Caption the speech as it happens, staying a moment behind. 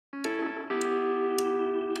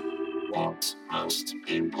What most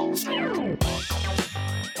people think.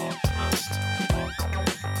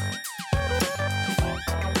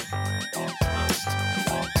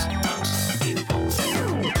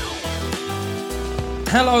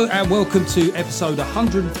 Hello and welcome to episode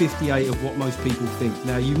 158 of What Most People Think.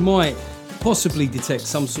 Now, you might possibly detect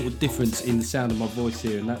some sort of difference in the sound of my voice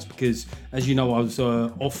here, and that's because, as you know, I was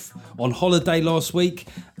off on holiday last week,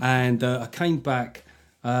 and I came back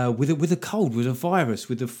with a cold, with a virus,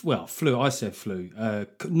 with flu. I said flu,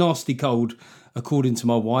 nasty cold, according to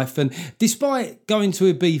my wife. And despite going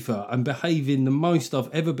to Ibiza and behaving the most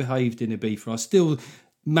I've ever behaved in Ibiza, I still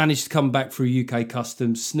managed to come back through UK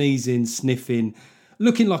customs, sneezing, sniffing,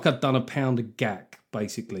 looking like I'd done a pound of gack,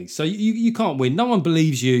 basically. So you can't win. No one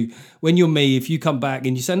believes you when you're me. If you come back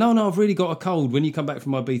and you say, no, I've really got a cold. When you come back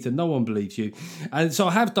from Ibiza, no one believes you. And so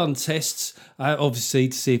I have done tests, obviously,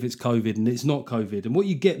 to see if it's COVID, and it's not COVID. And what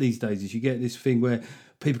you get these days is you get this thing where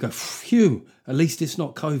people go, phew, at least it's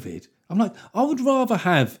not COVID. I'm like, I would rather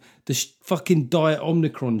have the fucking Diet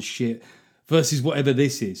Omicron shit versus whatever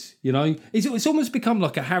this is, you know? It's almost become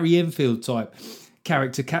like a Harry Enfield type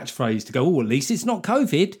character catchphrase to go, oh, at least it's not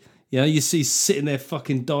COVID. You know, you see sitting there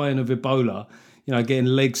fucking dying of Ebola, you know, getting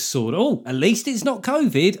legs sawed. Oh, at least it's not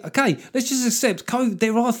COVID. Okay, let's just accept COVID.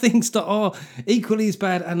 There are things that are equally as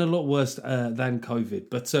bad and a lot worse than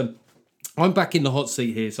COVID. But I'm back in the hot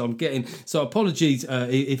seat here, so so apologies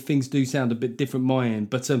if things do sound a bit different my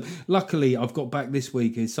end. But luckily, I've got back this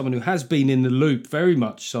week as someone who has been in the loop very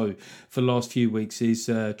much so for the last few weeks, is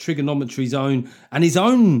Trigonometry's own and his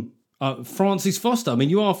own Francis Foster. I mean,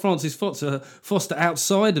 you are Francis Foster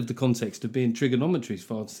outside of the context of being Trigonometry's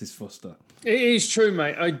Francis Foster. It is true,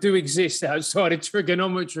 mate. I do exist outside of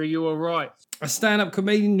trigonometry. You are right. A stand-up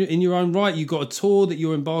comedian in your own right. You've got a tour that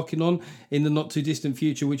you're embarking on in the not-too-distant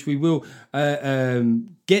future, which we will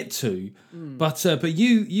get to. But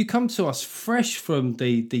you come to us fresh from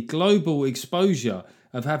the global exposure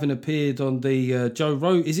of having appeared on the Joe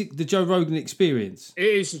Rogan. Is it the Joe Rogan Experience? It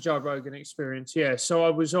is the Joe Rogan Experience, yeah. So I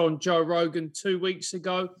was on Joe Rogan 2 weeks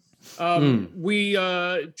ago. We,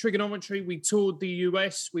 Trigonometry, we toured the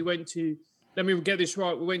US. We went to, let me get this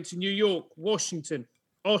right, we went to New York, Washington,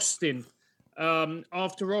 Austin.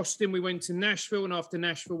 After Austin, we went to Nashville, and after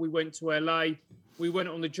Nashville, we went to LA. We went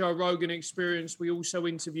on the Joe Rogan Experience. We also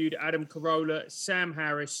interviewed Adam Carolla, Sam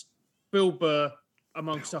Harris, Bill Burr,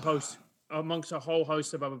 amongst a whole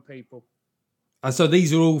host of other people. So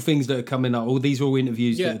these are all things that are coming up. All these are all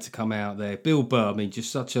interviews that are to come out there. Bill Burr, I mean,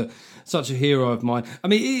 just such a hero of mine. I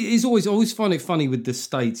mean, it's always find it funny with the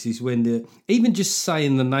States is when even just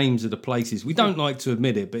saying the names of the places, we don't like to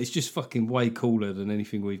admit it, but it's just fucking way cooler than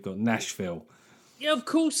anything we've got. Nashville. Yeah, of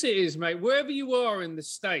course it is, mate. Wherever you are in the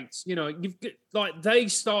States, you know, you've got, like, they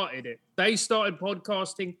started it. They started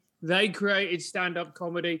podcasting. They created stand-up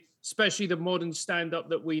comedy, especially the modern stand-up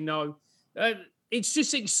that we know. It's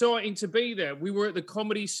just exciting to be there. We were at the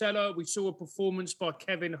Comedy Cellar. We saw a performance by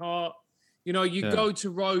Kevin Hart. You know, you go to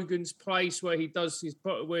Rogan's place where he does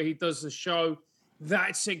the show.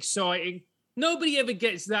 That's exciting. Nobody ever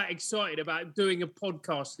gets that excited about doing a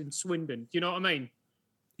podcast in Swindon. Do you know what I mean?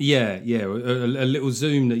 Yeah. A little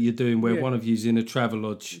Zoom that you're doing where one of you's in a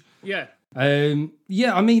Travelodge. Yeah. I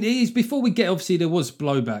mean, it is, before we get, obviously there was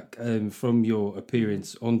blowback from your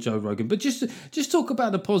appearance on Joe Rogan, but just talk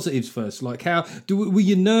about the positives first. Like, were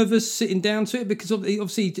you nervous sitting down to it? Because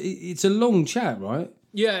obviously it's a long chat, right?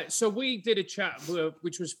 Yeah, so we did a chat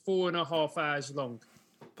which was 4.5 hours long.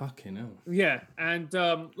 Fucking hell. Yeah, and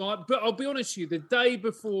but I'll be honest with you, the day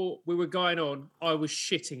before we were going on, I was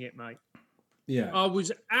shitting it, mate. Yeah, I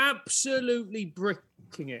was absolutely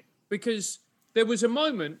bricking it, because there was a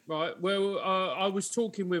moment, right, where I was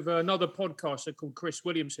talking with another podcaster called Chris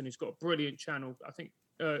Williamson, who's got a brilliant channel, I think,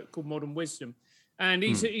 called Modern Wisdom. And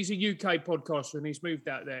he's a UK podcaster, and he's moved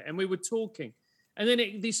out there. And we were talking. And then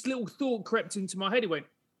this little thought crept into my head. It went,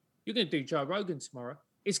 you're going to do Joe Rogan tomorrow.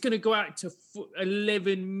 It's going to go out to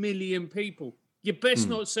 11 million people. You best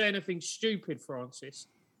not say anything stupid, Francis.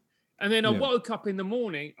 And then I woke up in the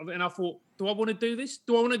morning, and I thought, do I want to do this?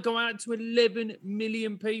 Do I want to go out to 11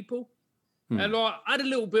 million people? And like, I had a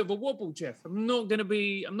little bit of a wobble, Jeff. I'm not gonna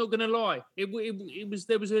lie. There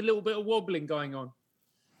was a little bit of wobbling going on.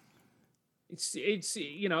 It's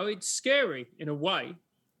you know, it's scary in a way.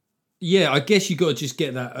 Yeah, I guess you got to just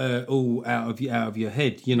get that all out of your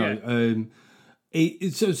head, you know. Yeah.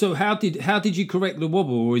 So how did you correct the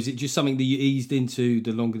wobble, or is it just something that you eased into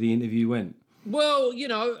the longer the interview went? Well, you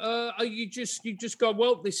know, you just go,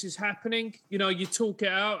 well, this is happening. You know, you talk it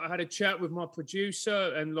out. I had a chat with my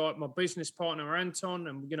producer and like my business partner, Anton,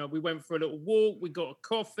 and, you know, we went for a little walk. We got a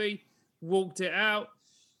coffee, walked it out.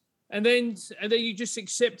 And then you just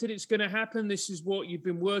accepted it's going to happen. This is what you've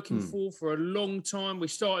been working for a long time. We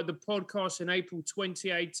started the podcast in April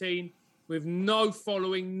 2018 with no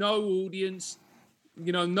following, no audience,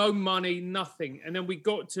 no money, nothing. And then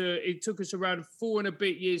it took us around 4 and a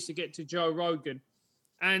bit years to get to Joe Rogan.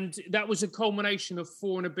 And that was a culmination of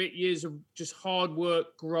 4 and a bit years of just hard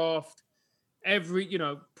work, graft,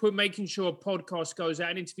 making sure a podcast goes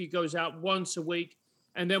out, an interview goes out once a week.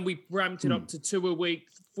 And then we ramped it up to 2 a week,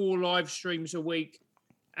 4 live streams a week,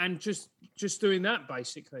 and just doing that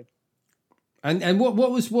basically. And what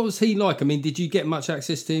was he like? I mean, did you get much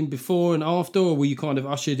access to him before and after, or were you kind of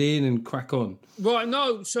ushered in and crack on? Right,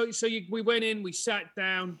 no. We went in, we sat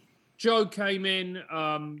down. Joe came in.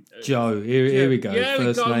 Joe, here we go. Yeah,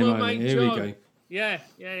 First name only. Here Joe. we go. Yeah.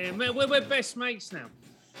 Man, we're best mates now.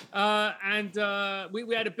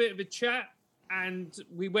 We had a bit of a chat, and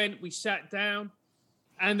we sat down.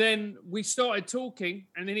 And then we started talking,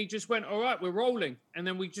 and then he just went, "All right, we're rolling." And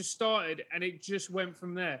then we just started, and it just went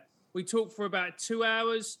from there. We talked for about 2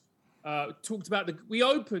 hours. Talked about we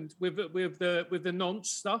opened with the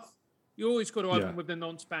nonce stuff. You always got to open with the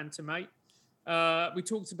nonce banter, mate. We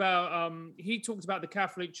talked about he talked about the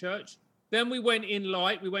Catholic Church. Then we went in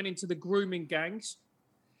light. We went into the grooming gangs.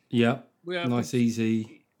 Yeah, nice,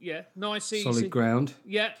 easy. Yeah, nice, easy. Solid ground.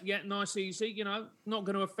 Yeah, nice, easy. Not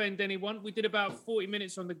going to offend anyone. We did about 40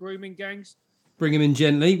 minutes on the grooming gangs. Bring them in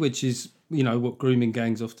gently, which is, what grooming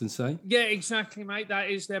gangs often say. Yeah, exactly, mate. That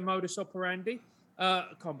is their modus operandi. I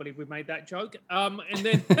can't believe we made that joke. And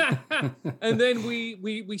then and then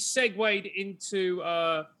we segued into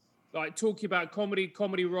talking about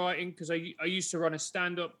comedy writing, because I used to run a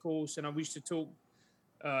stand-up course, and I used to talk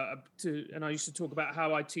about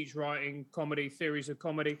how I teach writing, comedy, theories of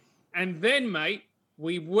comedy. And then, mate,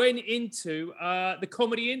 we went into the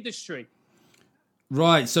comedy industry.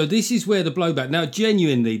 Right, so this is where the blowback. Now,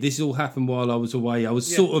 genuinely, this all happened while I was away. I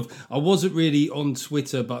wasn't really on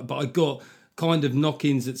Twitter, but I got kind of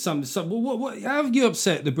knock-ins at some. What? How have you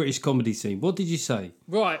upset the British comedy scene? What did you say?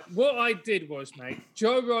 Right, what I did was, mate,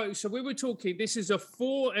 Joe wrote. So we were talking. This is a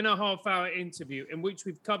 4.5-hour interview in which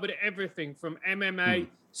we've covered everything from MMA,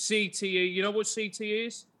 CTE. You know what CTE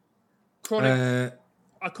is? Chronic.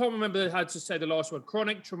 I can't remember how to say the last word.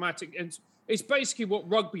 Chronic traumatic. And it's basically what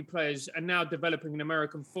rugby players are now developing in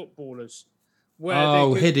American footballers.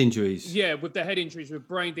 Head injuries. Yeah, with the head injuries, with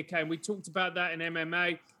brain decay. And we talked about that in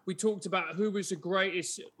MMA. We talked about who was the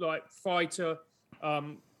greatest fighter.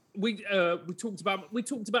 We talked about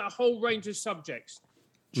a whole range of subjects.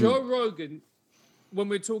 Joe Rogan, when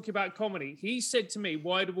we were talking about comedy, he said to me,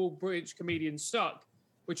 "Why do all British comedians suck?"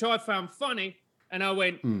 Which I found funny, and I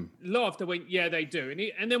laughed. I went, "Yeah, they do."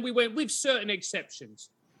 And then we went with certain exceptions,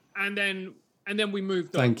 and then we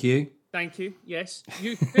moved on. Thank you. Yes,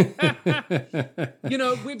 you.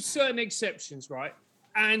 With certain exceptions, right?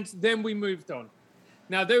 And then we moved on.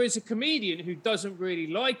 Now, there is a comedian who doesn't really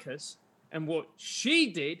like us, and what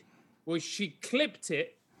she did was she clipped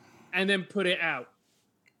it and then put it out.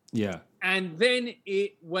 Yeah. And then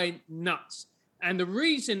it went nuts. And the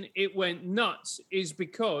reason it went nuts is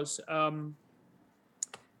because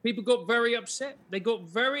people got very upset. They got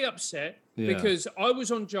very upset because I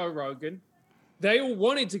was on Joe Rogan. They all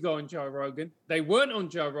wanted to go on Joe Rogan. They weren't on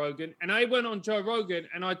Joe Rogan. And I went on Joe Rogan,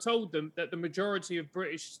 and I told them that the majority of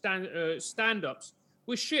British stand-ups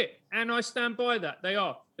were shit. And I stand by that. They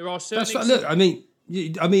are. There are certain... That's right. Look, I mean,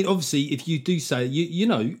 obviously, if you do say,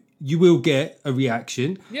 you will get a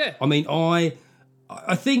reaction. Yeah. I mean, I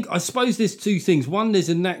suppose there's two things. One, there's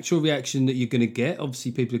a natural reaction that you're going to get.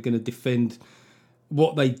 Obviously, people are going to defend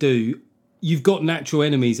what they do. You've got natural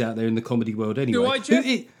enemies out there in the comedy world anyway. Do I, Jeff?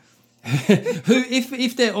 Who,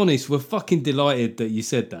 if they're honest, were fucking delighted that you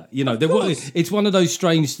said that. It's one of those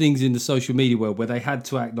strange things in the social media world where they had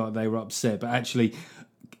to act like they were upset, but actually,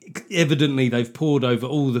 evidently, they've pored over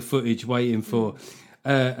all the footage waiting for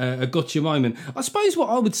a gotcha moment. I suppose what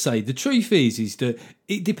I would say, the truth is that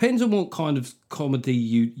it depends on what kind of comedy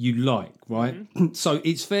you like, right? Mm-hmm. So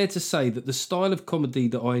it's fair to say that the style of comedy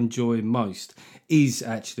that I enjoy most is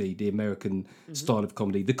actually the American style of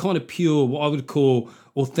comedy, the kind of pure, what I would call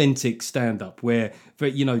authentic stand-up, where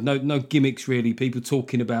no gimmicks really, people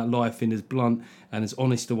talking about life in as blunt and as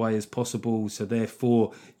honest a way as possible. So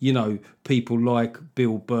therefore, people like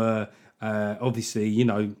Bill Burr, obviously,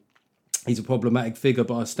 he's a problematic figure,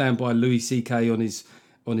 but I stand by Louis C.K. on his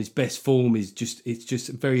best form. It's just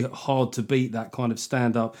very hard to beat that kind of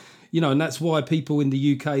stand-up, and that's why people in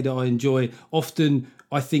the UK that I enjoy often,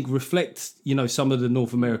 I think, reflect, some of the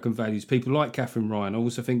North American values. People like Catherine Ryan. I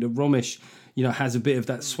also think that Ramesh, has a bit of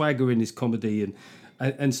that swagger in his comedy, and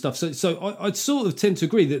and stuff. So I sort of tend to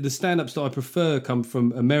agree that the stand-ups that I prefer come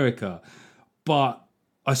from America, but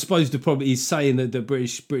I suppose the problem is saying that the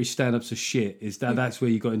British stand-ups are shit. Is that's where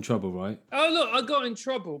you got in trouble, right? Oh, look, I got in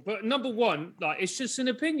trouble. But number one, like, it's just an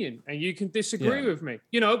opinion and you can disagree with me.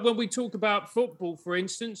 You know, when we talk about football, for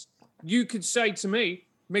instance, you could say to me,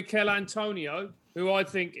 Mikel Antonio, who I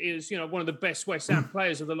think is, you know, one of the best West Ham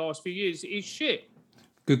players of the last few years, is shit.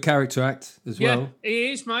 Good character act as well. Yeah,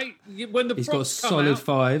 he is, mate. When the He's got a props come solid out,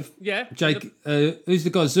 5. Yeah. Jake, who's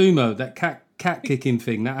the guy? Zuma, that cat kicking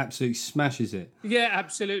thing, that absolutely smashes it. Yeah,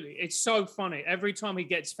 absolutely. It's so funny. Every time he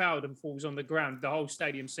gets fouled and falls on the ground, the whole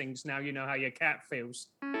stadium sings, "Now you know how your cat feels."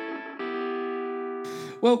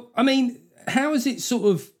 Well, I mean, how is it sort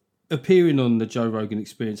of appearing on the Joe Rogan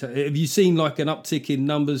Experience? Have you seen like an uptick in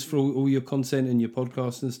numbers for all your content and your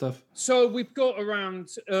podcasts and stuff? So we've got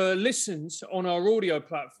around listens on our audio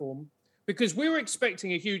platform because we were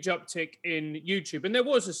expecting a huge uptick in YouTube, and there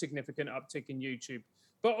was a significant uptick in YouTube.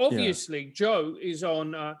 But obviously, Joe is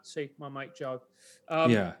on. See, my mate Joe,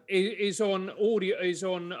 is on audio. Is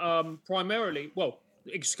on primarily, well,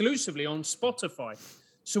 exclusively on Spotify.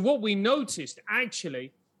 So what we noticed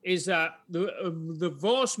actually is that the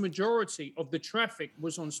vast majority of the traffic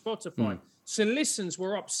was on Spotify. So listens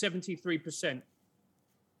were up 73%.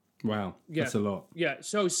 Wow, that's a lot. Yeah,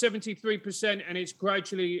 so 73%, and it's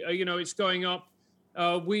gradually, it's going up.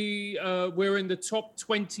 We're in the top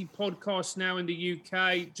 20 podcasts now in the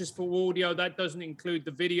UK just for audio. That doesn't include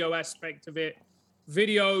the video aspect of it.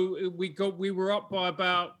 Video, we were up by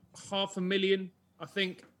about 500,000, I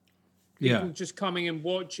think. People just coming and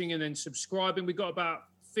watching and then subscribing. We got about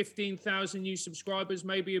 15,000 new subscribers,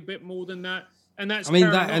 maybe a bit more than that. And that's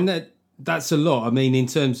that's a lot. I mean, in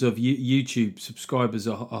terms of YouTube subscribers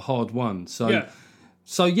are a hard one. So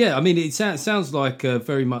I mean, it sounds like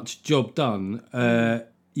very much job done,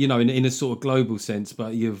 in a sort of global sense,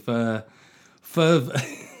 but you've further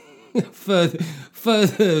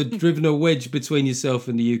driven a wedge between yourself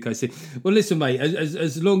and the UK scene. Well, listen, mate,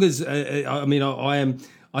 as long as,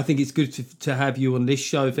 I think it's good to have you on this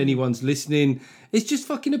show. If anyone's listening, it's just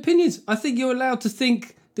fucking opinions. I think you're allowed to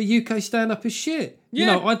think the UK stand-up is shit.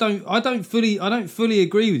 Yeah. I don't fully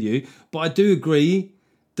agree with you, but I do agree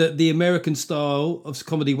that the American style of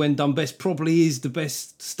comedy, when done best, probably is the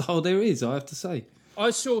best style there is, I have to say.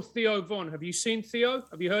 I saw Theo Von. Have you seen Theo?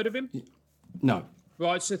 Have you heard of him? No.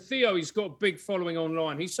 Right, so Theo, he's got a big following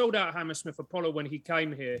online. He sold out Hammersmith Apollo when he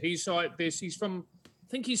came here. He's like this. I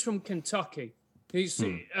think he's from Kentucky. He's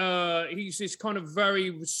this kind of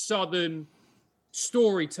very southern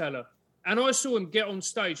storyteller. And I saw him get on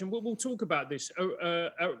stage, and we'll talk about this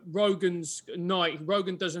at Rogan's night.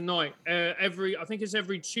 Rogan does a night every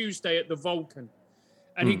Tuesday at the Vulcan.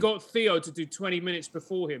 And he got Theo to do 20 minutes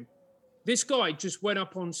before him. This guy just went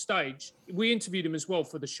up on stage. We interviewed him as well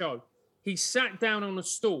for the show. He sat down on a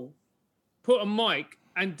stool, put a mic,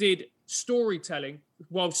 and did storytelling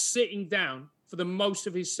while sitting down for the most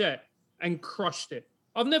of his set and crushed it.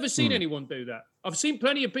 I've never seen anyone do that. I've seen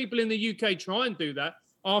plenty of people in the UK try and do that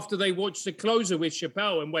after they watched The Closer with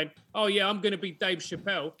Chappelle and went, oh yeah, I'm going to be Dave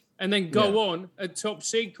Chappelle, and then go on at Top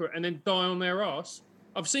Secret and then die on their ass.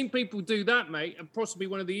 I've seen people do that, mate, and possibly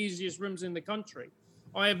one of the easiest rooms in the country.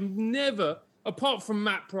 I have never, apart from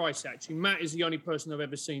Matt Price, actually, Matt is the only person I've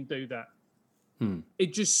ever seen do that.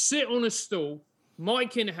 It just sit on a stool,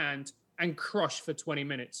 mic in hand, and crush for 20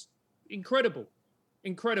 minutes. Incredible.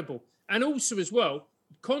 And also as well,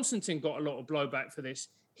 Constantine got a lot of blowback for this.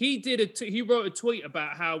 He wrote a tweet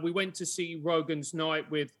about how we went to see Rogan's night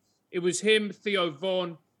it was him, Theo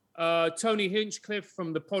Von, Tony Hinchcliffe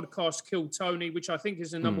from the podcast Kill Tony, which I think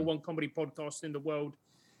is the number one comedy podcast in the world,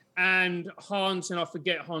 and Hans, and I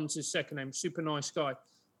forget Hans' second name, super nice guy.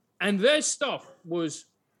 And their stuff was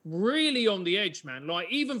really on the edge, man.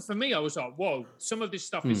 Like, even for me, I was like, whoa, some of this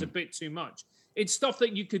stuff is a bit too much. It's stuff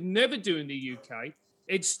that you could never do in the UK.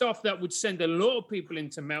 It's stuff that would send a lot of people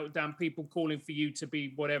into meltdown, people calling for you to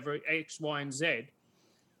be whatever, X, Y, and Z.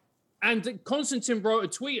 And Constantine wrote a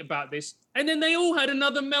tweet about this, and then they all had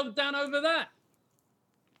another meltdown over that.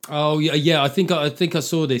 Oh yeah. I think I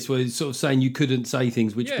saw this where it's sort of saying you couldn't say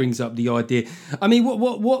things, which brings up the idea. I mean,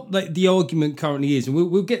 what the argument currently is, and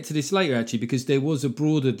we'll get to this later actually, because there was a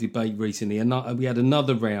broader debate recently, and we had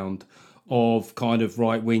another round of kind of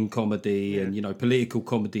right-wing comedy and, you know, political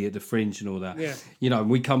comedy at the fringe and all that. Yeah. You know,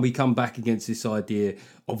 we come back against this idea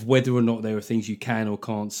of whether or not there are things you can or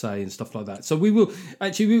can't say and stuff like that. So we will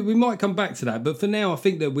actually we might come back to that, but for now I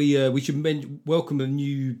think that we should welcome a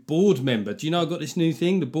new board member. Do you know I've got this new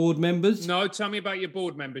thing, the board members? No, tell me about your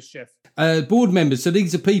board members, Chef. Board members. So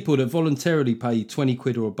these are people that voluntarily pay 20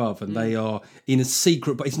 quid or above, and they are in a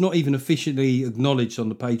secret, but it's not even officially acknowledged on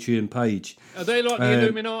the Patreon page. Are they like the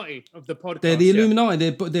Illuminati of the podcast? They're the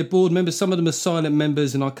Illuminati. They're board members. Some of them are silent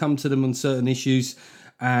members, and I come to them on certain issues.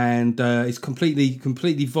 And it's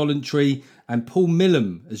completely voluntary. And Paul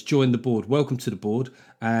Millam has joined the board. Welcome to the board.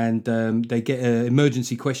 And they get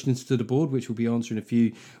emergency questions to the board, which we'll be answering a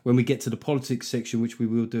few when we get to the politics section, which we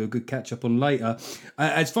will do a good catch up on later.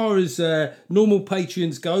 As far as normal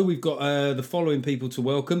Patreons go, we've got the following people to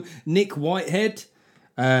welcome. Nick Whitehead.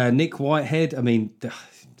 Nick Whitehead. I mean,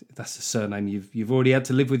 that's a surname you've already had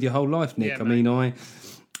to live with your whole life, Nick. Yeah, I mean,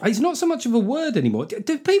 it's not so much of a word anymore.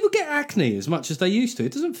 Do people get acne as much as they used to?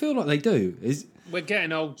 It doesn't feel like they do. We're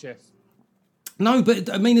getting old, Jeff. No,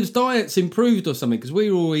 but I mean, if diet's improved or something, because we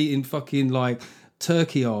were all eating fucking like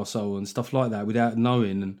turkey arsehole and stuff like that without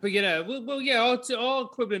knowing. And But our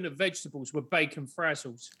equivalent of vegetables were bacon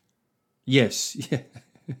frazzles. yes, yeah.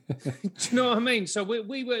 Do you know what I mean? So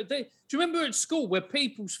we were. Do you remember at school where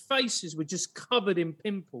people's faces were just covered in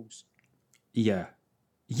pimples? Yeah.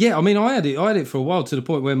 Yeah, I mean, I had it for a while, to the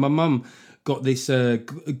point where my mum got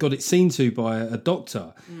it seen to by a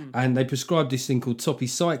doctor, and they prescribed this thing called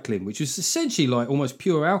topicycline, which was essentially like almost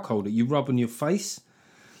pure alcohol that you rub on your face.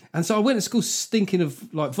 And so I went to school stinking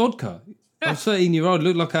of like vodka. I was 13-year-old,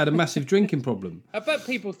 looked like I had a massive drinking problem. I bet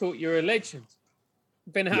people thought you were a legend.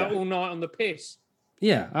 Been out all night on the piss.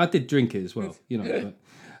 Yeah, I did drink it as well, you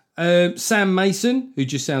know. Sam Mason, who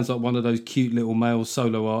just sounds like one of those cute little male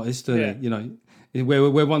solo artists, doesn't he? You know.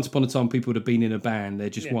 Where once upon a time people would have been in a band, they're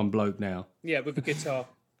just one bloke now. Yeah, with a guitar.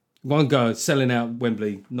 One guy selling out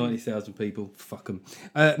Wembley, 90,000 people. Fuck them.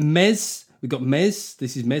 Mez, we've got Mez.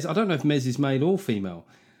 This is Mez. I don't know if Mez is male or female,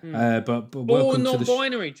 but welcome or to the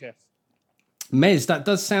non-binary, Jeff. Mez. That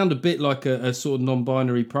does sound a bit like a sort of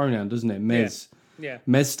non-binary pronoun, doesn't it? Mez. Yeah.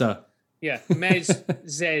 Mester. Yeah. Mez,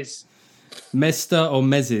 Zez. Mester or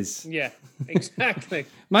Mezes. Yeah, exactly.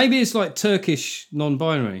 Maybe it's like Turkish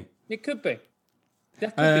non-binary. It could be.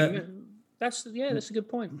 That could be. That's a good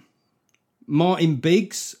point. Martin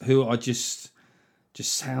Biggs, who I just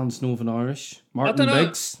sounds Northern Irish. Martin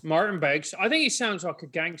Biggs. Martin Biggs. I think he sounds like a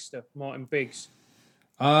gangster, Martin Biggs.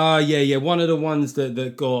 Yeah. One of the ones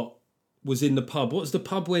that was in the pub. What's the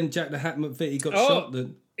pub when Jack the Hat McVitie got shot?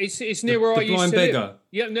 It's near where I used to Blind Beggar.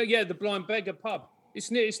 live. Yeah, the Blind Beggar pub. It's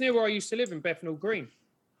near where I used to live in Bethnal Green.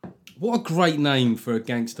 What a great name for a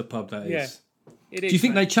gangster pub that is. Yeah. Do you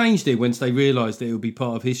think they changed it once they realised that it would be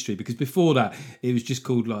part of history? Because before that, it was just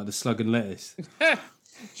called like the Slug and Lettuce.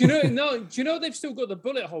 Do you know they've still got the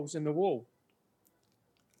bullet holes in the wall?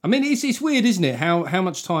 I mean, it's weird, isn't it? How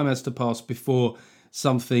much time has to pass before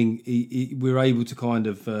something we're able to kind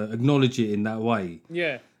of acknowledge it in that way?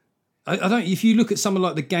 Yeah. I don't. If you look at something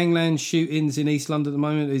like the gangland shootings in East London at the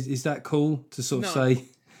moment, is that cool to sort of say?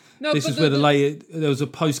 No, this is where there was a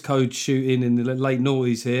postcode shooting in the late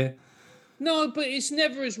noughties here. No, but it's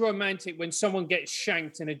never as romantic when someone gets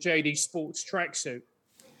shanked in a JD Sports tracksuit.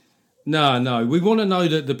 No. We want to know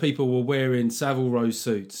that the people were wearing Savile Row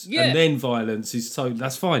suits, and then violence is so.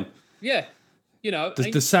 That's fine. Yeah, you know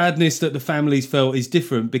the sadness that the families felt is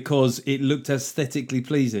different because it looked aesthetically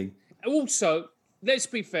pleasing. Also, let's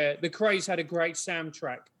be fair. The Craze had a great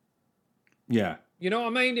soundtrack. Yeah. You know what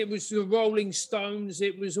I mean? It was the Rolling Stones.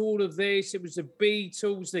 It was all of this. It was the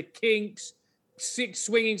Beatles, the Kinks,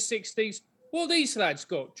 swinging 60s. What these lads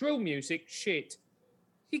got? Drill music? Shit.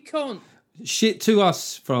 You can't. Shit to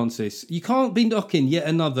us, Francis. You can't be knocking yet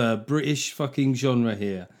another British fucking genre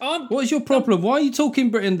here. What is your problem? Why are you talking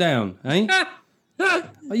Britain down, eh? I'm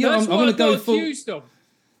going to go full.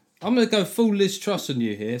 I'm going to go full Liz Truss on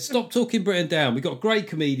you here. Stop talking Britain down. We've got great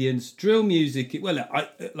comedians, drill music. Well, I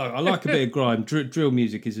like a bit of grime. Drill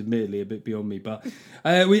music is admittedly a bit beyond me, but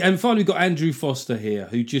and finally we've got Andrew Foster here,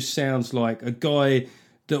 who just sounds like a guy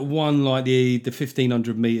that won like the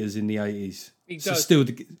 1500 meters in the 80s. He does. So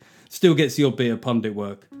still gets the odd bit of pundit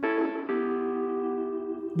work.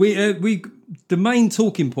 The main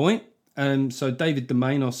talking point. So David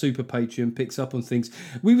Domain, our super Patreon, picks up on things.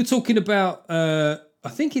 We were talking about, I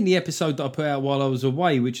think in the episode that I put out while I was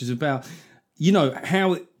away, which is about,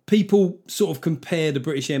 how people sort of compare the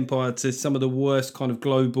British Empire to some of the worst kind of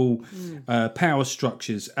global power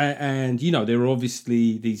structures. And, there are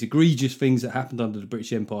obviously these egregious things that happened under the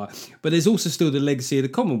British Empire, but there's also still the legacy of the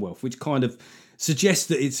Commonwealth, which kind of suggests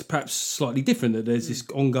that it's perhaps slightly different, that there's this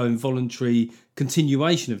ongoing voluntary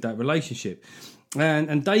continuation of that relationship.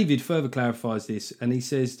 And David further clarifies this, and he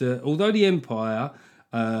says that although the empire,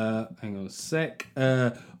 hang on a sec,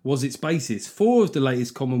 was its basis, 4 of the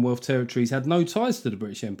latest Commonwealth territories had no ties to the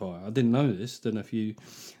British Empire. I didn't know this. Don't know if you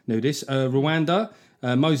knew this. Rwanda,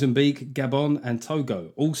 Mozambique, Gabon, and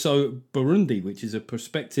Togo. Also Burundi, which is a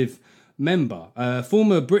prospective member.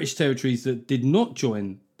 Former British territories that did not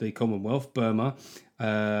join the Commonwealth: Burma,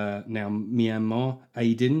 now Myanmar,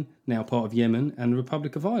 Aden, now part of Yemen, and the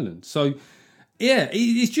Republic of Ireland. So, yeah,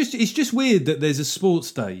 it's just weird that there's a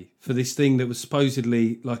sports day for this thing that was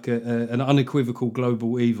supposedly like an unequivocal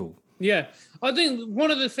global evil. Yeah, I think one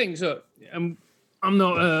of the things that I'm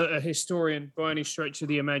not a historian by any stretch of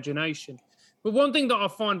the imagination, but one thing that I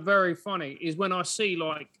find very funny is when I see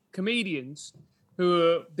like comedians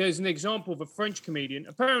there's an example of a French comedian,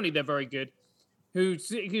 apparently they're very good,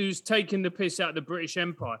 who's taking the piss out of the British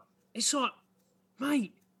Empire. It's like,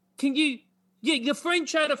 mate, the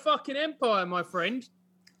French had a fucking empire, my friend.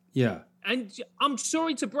 Yeah. And I'm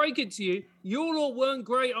sorry to break it to you, you lot weren't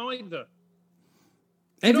great either.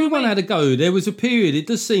 Everyone had a go. There was a period, it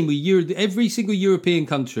does seem, where every single European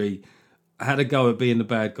country had a go at being the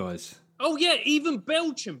bad guys. Oh, yeah, even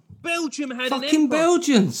Belgium. Belgium had an empire. Fucking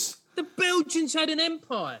Belgians. The Belgians had an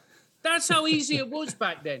empire. That's how easy it was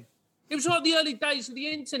back then. It was like the early days of the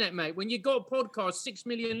internet, mate, when you got a podcast, 6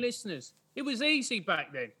 million listeners. It was easy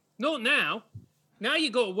back then. Not now. Now you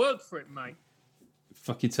got to work for it, mate.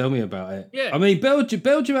 Fucking tell me about it. Yeah. I mean,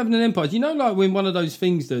 Belgium having an empire. You know, like when one of those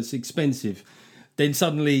things that's expensive, then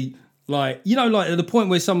suddenly, like, you know, like at the point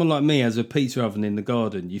where someone like me has a pizza oven in the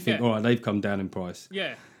garden, you think, all right, they've come down in price.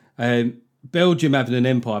 Yeah. Belgium having an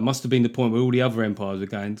empire must have been the point where all the other empires were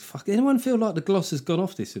going, fuck, anyone feel like the gloss has gone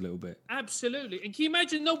off this a little bit? Absolutely. And can you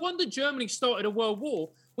imagine, no wonder Germany started a world war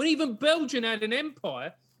when even Belgium had an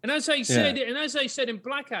empire. And as they said, in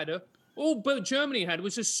Blackadder, all Germany had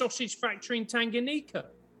was a sausage factory in Tanganyika.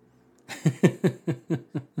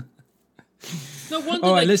 No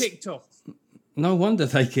wonder they kicked off. No wonder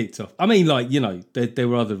they kicked off. I mean, like, you know, there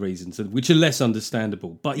were other reasons which are less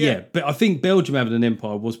understandable. But yeah, but I think Belgium having an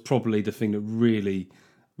empire was probably the thing that really,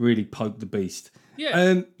 really poked the beast.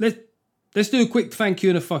 Yeah. Let's do a quick thank you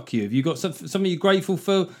and a fuck you. Have you got something you're grateful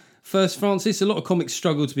for first, Francis? A lot of comics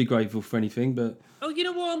struggle to be grateful for anything, but... Oh, you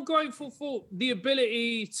know what I'm grateful for? The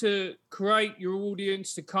ability to create your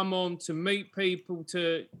audience, to come on, to meet people,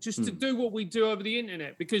 to do what we do over the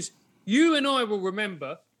internet. Because you and I will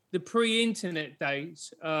remember the pre-internet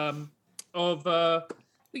days of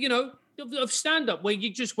stand-up, where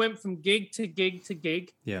you just went from gig to gig to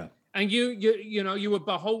gig. Yeah. And you were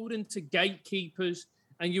beholden to gatekeepers,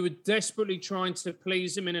 and you were desperately trying to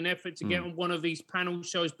please them in an effort to get on one of these panel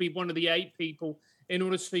shows, be one of the 8 people, in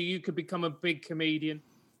order so you could become a big comedian.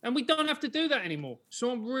 And we don't have to do that anymore. So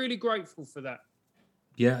I'm really grateful for that.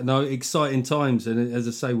 Yeah, no, exciting times. And as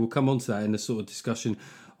I say, we'll come on to that in the sort of discussion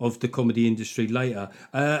of the comedy industry later.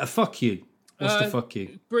 Fuck you. What's the fuck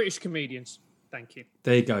you? British comedians. Thank you.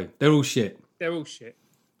 There you go. They're all shit. They're all shit.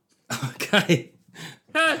 Okay.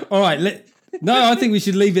 All right. I think we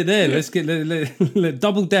should leave it there. Let's let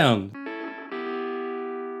double down.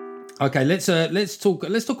 Okay, let's talk a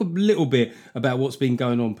little bit about what's been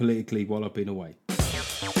going on politically while I've been away.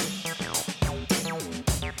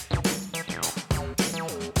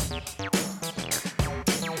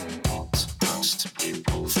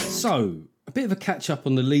 So, a bit of a catch-up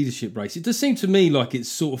on the leadership race. It does seem to me like it's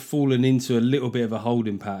sort of fallen into a little bit of a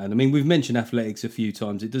holding pattern. I mean, we've mentioned athletics a few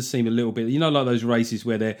times. It does seem a little bit, like those races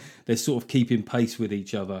where they're sort of keeping pace with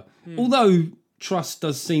each other. Although Truss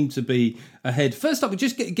does seem to be ahead. First up,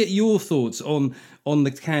 just get your thoughts on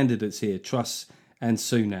the candidates here, Truss and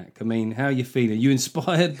Sunak. I mean, how are you feeling? Are you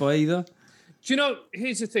inspired by either? Do you know,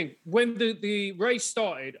 here's the thing. When the race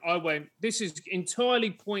started, I went, this is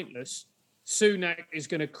entirely pointless. Sunak is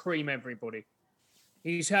going to cream everybody.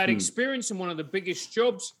 He's had experience in one of the biggest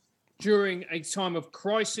jobs during a time of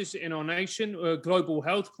crisis in our nation, a global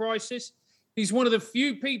health crisis. He's one of the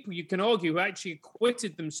few people you can argue who actually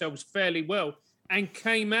acquitted themselves fairly well and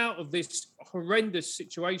came out of this horrendous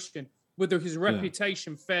situation with his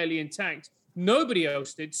reputation fairly intact. Nobody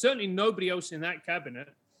else did, certainly nobody else in that cabinet.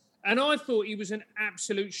 And I thought he was an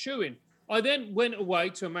absolute shoo-in. I then went away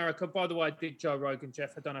to America. By the way, I did Joe Rogan,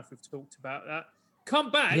 Jeff. I don't know if we've talked about that. Come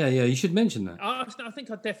back. Yeah, you should mention that. I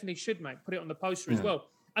think I definitely should, mate. Put it on the poster as well.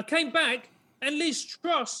 I came back and Liz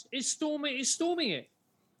Truss is storming it.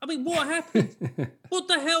 I mean, what happened? What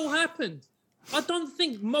the hell happened? I don't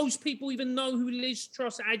think most people even know who Liz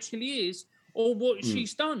Truss actually is or what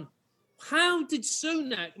she's done. How did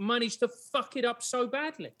Sunak manage to fuck it up so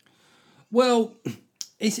badly? Well,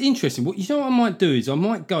 it's interesting. What I might do is I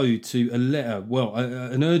might go to a letter. Well,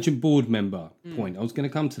 an urgent board member point. I was going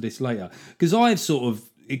to come to this later because I've sort of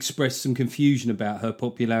expressed some confusion about her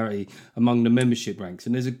popularity among the membership ranks,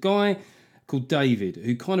 and there's a guy called David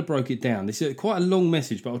who kind of broke it down. This is quite a long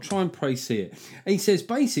message, but I'll try and see it. And he says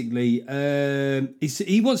basically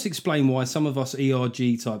he wants to explain why some of us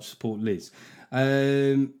ERG types support Liz.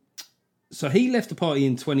 So he left the party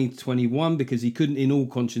in 2021 because he couldn't, in all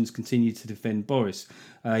conscience, continue to defend Boris.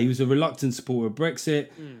 He was a reluctant supporter of Brexit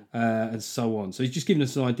and so on. So he's just giving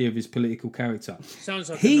us an idea of his political character. Sounds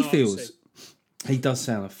like he a Nazi. feels he does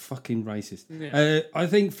sound a fucking racist. Yeah. I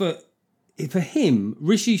think for him,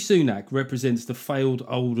 Rishi Sunak represents the failed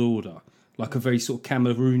old order, like a very sort of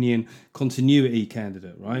Cameroonian continuity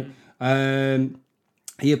candidate, right?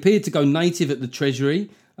 He appeared to go native at the Treasury.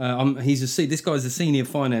 This guy's a senior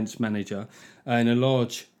finance manager in a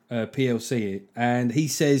large PLC, and he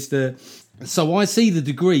says that. So I see the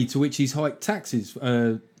degree to which he's hiked taxes,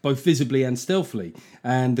 both visibly and stealthily,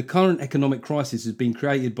 and the current economic crisis has been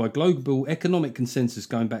created by global economic consensus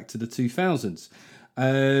going back to the 2000s.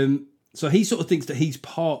 So he sort of thinks that he's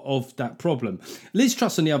part of that problem. Liz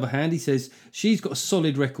Truss, on the other hand, he says she's got a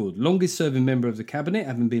solid record, longest serving member of the cabinet,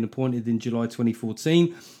 having been appointed in July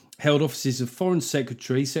 2014. Held offices of Foreign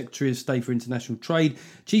Secretary, Secretary of State for International Trade,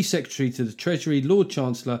 Chief Secretary to the Treasury, Lord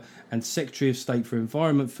Chancellor, and Secretary of State for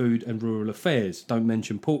Environment, Food and Rural Affairs. Don't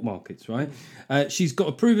mention pork markets, right? She's got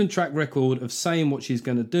a proven track record of saying what she's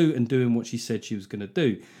going to do and doing what she said she was going to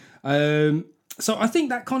do. So I think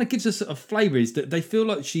that kind of gives us a flavour, is that they feel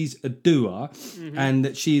like she's a doer and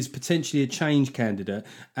that she is potentially a change candidate.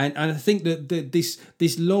 And I think that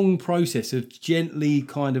this long process of gently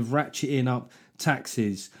kind of ratcheting up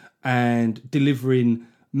taxes and delivering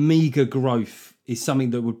meagre growth is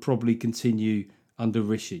something that would probably continue under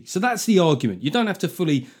Rishi. So that's the argument. You don't have to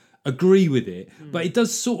fully agree with it, but it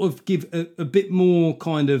does sort of give a bit more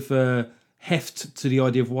kind of heft to the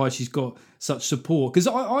idea of why she's got such support. Because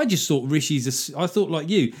I just thought I thought like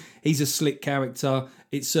you, he's a slick character.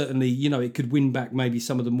 It's certainly, it could win back maybe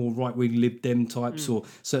some of the more right-wing Lib Dem types or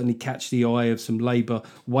certainly catch the eye of some Labour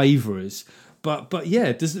waverers. But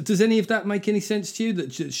yeah, does any of that make any sense to you?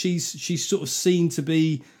 That she's sort of seen to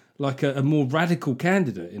be like a more radical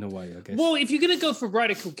candidate in a way, I guess. Well, if you're going to go for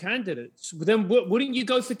radical candidates, then wouldn't you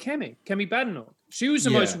go for Kemi Badenoch? She was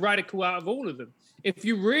the most radical out of all of them. If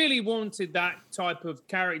you really wanted that type of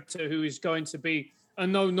character who is going to be a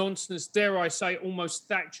no-nonsense, dare I say, almost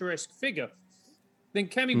Thatcher-esque figure, then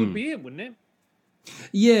Kemi would be it, wouldn't it?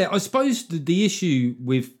 Yeah, I suppose the issue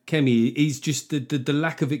with Kemi is just the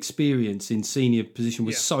lack of experience in senior position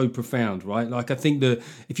was so profound, right? Like, I think that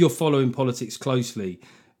if you're following politics closely,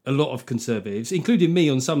 a lot of Conservatives, including me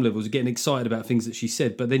on some levels, are getting excited about things that she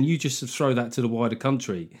said, but then you just throw that to the wider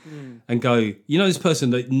country and go, this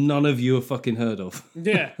person that none of you have fucking heard of.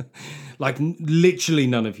 Yeah. Like, literally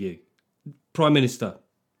none of you. Prime Minister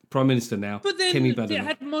now, but then Kemi Badenoch.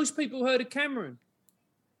 Had most people heard of Cameron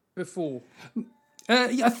before?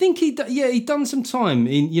 I think he'd done some time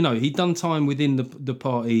he'd done time within the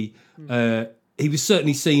party. He was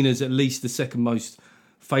certainly seen as at least the second most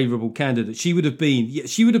favourable candidate. She would have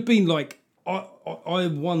been like, I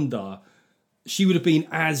wonder, she would have been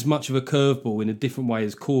as much of a curveball in a different way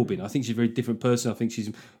as Corbyn. I think she's a very different person. I think she's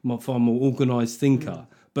a far more organised thinker.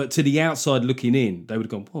 But to the outside looking in, they would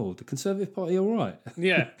have gone, "Oh, the Conservative Party, all right."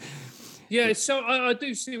 Yeah, yeah. So I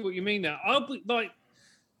do see what you mean there. I'll be like.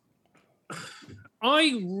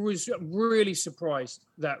 I was really surprised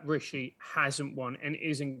that Rishi hasn't won and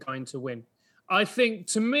isn't going to win. I think,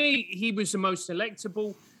 to me, he was the most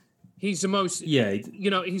electable. He's the most,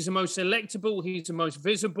 he's the most electable. He's the most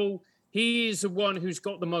visible. He is the one who's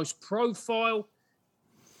got the most profile.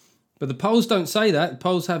 But the polls don't say that. The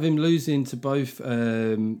polls have him losing to both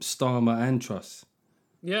Starmer and Truss.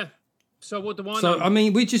 Yeah. So what do I know? So, I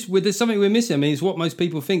mean, there's something we're missing. I mean, it's what most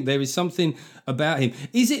people think. There is something about him.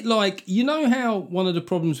 Is it like, how one of the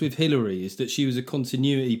problems with Hillary is that she was a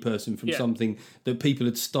continuity person from something that people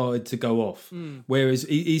had started to go off? Whereas,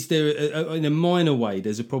 is there, in a minor way,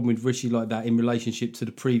 there's a problem with Rishi like that in relationship to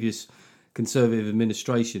the previous Conservative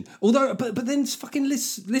administration? Although, but then fucking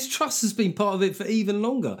Liz Truss has been part of it for even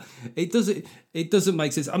longer. It doesn't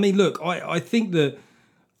make sense. I mean, look, I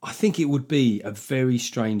think it would be a very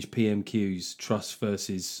strange PMQs, Truss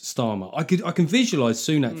versus Starmer. I can visualise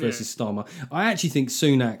Sunak versus Starmer. I actually think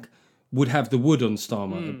Sunak would have the wood on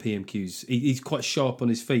Starmer at PMQs. He's quite sharp on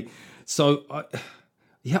his feet. So, what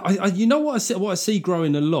I see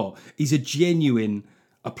growing a lot is a genuine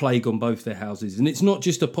a plague on both their houses. And it's not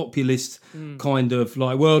just a populist kind of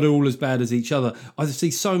like, well, they're all as bad as each other. I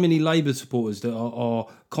see so many Labour supporters that are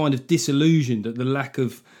kind of disillusioned at the lack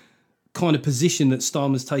of kind of position that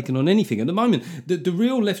Starmer's taken on anything. At the moment, the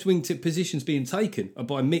real left-wing positions being taken are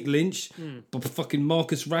by Mick Lynch, by fucking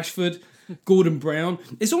Marcus Rashford, Gordon Brown.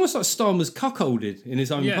 It's almost like Starmer's cuckolded in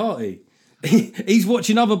his own party. He's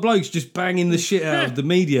watching other blokes just banging the shit out of the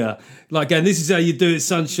media. Like, going, this is how you do it,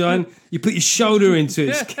 sunshine. You put your shoulder into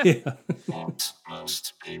it. What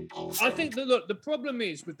most people I think. think that, look, the problem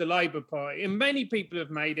is with the Labour Party, and many people have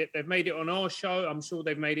made it. They've made it on our show. I'm sure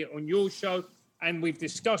they've made it on your show, and we've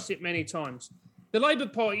discussed it many times. The Labour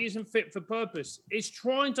Party isn't fit for purpose. It's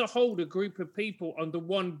trying to hold a group of people under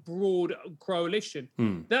one broad coalition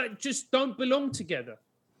that just don't belong together.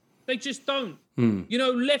 They just don't. You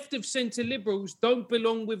know, left of centre liberals don't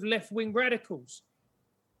belong with left-wing radicals.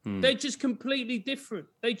 They're just completely different.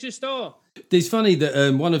 They just are. It's funny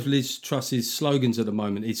that one of Liz Truss's slogans at the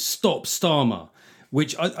moment is "Stop Starmer,"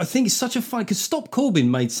 which I think is such a fun, because "Stop Corbyn"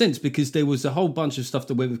 made sense because there was a whole bunch of stuff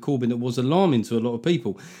that went with Corbyn that was alarming to a lot of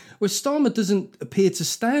people. Where Starmer doesn't appear to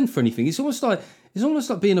stand for anything. It's almost like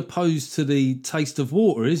being opposed to the taste of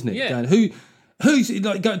water, isn't it? Yeah. Dan? Who's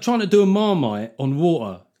like trying to do a Marmite on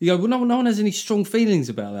water? You go, well, no one has any strong feelings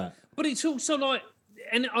about that. But it's also like,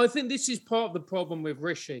 and I think this is part of the problem with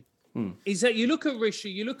Rishi, is that you look at Rishi,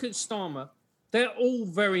 you look at Starmer, they're all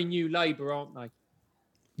very new Labour, aren't they?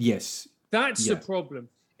 Yes. That's the problem.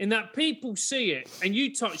 In that people see it, and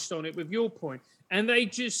you touched on it with your point, and they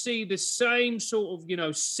just see the same sort of,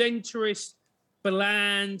 centrist,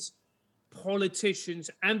 bland politicians,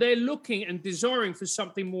 and they're looking and desiring for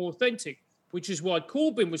something more authentic, which is why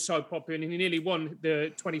Corbyn was so popular and he nearly won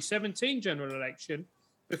the 2017 general election.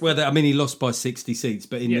 Well, he lost by 60 seats,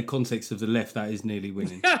 but in the context of the left, that is nearly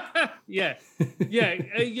winning.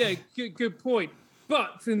 Good point.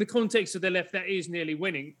 But in the context of the left, that is nearly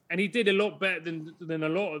winning. And he did a lot better than a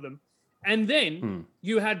lot of them. And then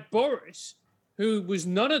you had Boris, who was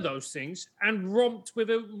none of those things and romped with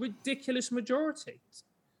a ridiculous majority.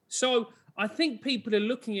 So I think people are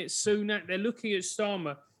looking at Sunak, they're looking at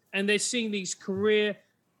Starmer, and they're seeing these career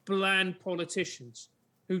bland politicians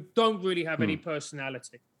who don't really have any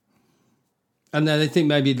personality. And then they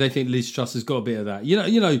think Liz Truss has got a bit of that.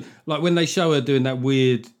 You know, like when they show her doing that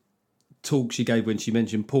weird talk she gave when she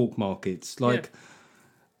mentioned pork markets. Like,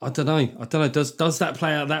 I don't know. Does that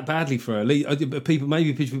play out that badly for her?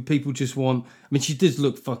 People just want. I mean, she does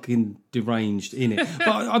look fucking deranged in it. But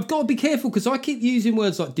I've got to be careful because I keep using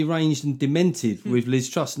words like deranged and demented with Liz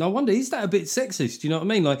Truss, and I wonder, is that a bit sexist? Do you know what I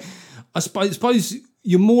mean? Like, I suppose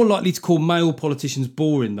you're more likely to call male politicians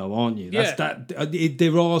boring, though, aren't you?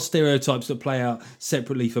 There are stereotypes that play out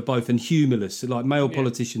separately for both, and humourless. Like male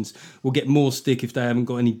politicians will get more stick if they haven't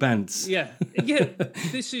got any bants. Yeah,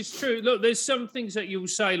 this is true. Look, there's some things that you'll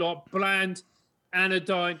say like bland,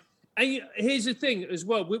 anodyne. And here's the thing as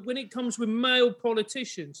well. When it comes with male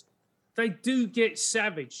politicians, they do get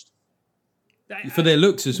savaged. For their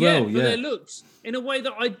looks as well, for their looks. In a way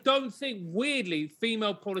that I don't think, weirdly,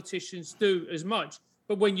 female politicians do as much.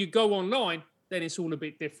 But when you go online, then it's all a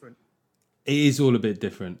bit different. It is all a bit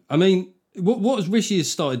different. I mean, what Rishi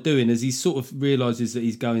has started doing as he sort of realises that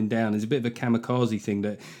he's going down is a bit of a kamikaze thing,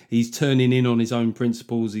 that he's turning in on his own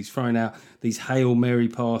principles. He's throwing out these Hail Mary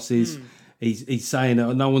passes. He's saying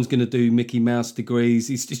that no one's going to do Mickey Mouse degrees.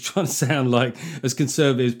 He's just trying to sound like as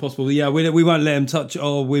conservative as possible. Yeah, we won't let him touch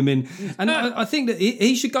our women. And I think that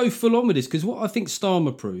he should go full on with this, because what I think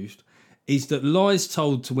Starmer proved is that lies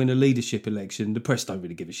told to win a leadership election, the press don't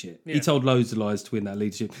really give a shit. Yeah. He told loads of lies to win that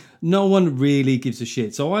leadership. No one really gives a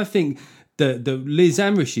shit. So I think that Liz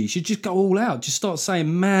and Rishi should just go all out. Just start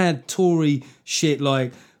saying mad Tory shit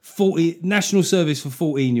like national service for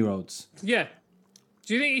 14-year-olds. Yeah.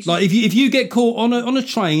 Do you think like if you get caught on a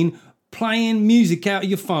train playing music out of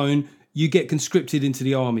your phone, you get conscripted into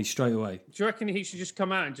the army straight away? Do you reckon he should just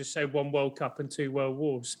come out and just say 1 World Cup and 2 World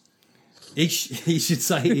Wars? He should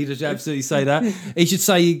absolutely say that. He should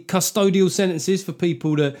say custodial sentences for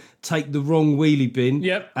people that take the wrong wheelie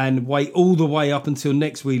bin and wait all the way up until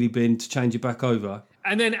next wheelie bin to change it back over.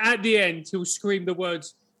 And then at the end, he'll scream the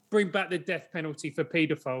words, "Bring back the death penalty for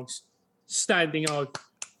paedophiles." Standing oath.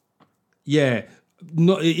 Yeah.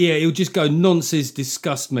 He'll just go, "Nonsense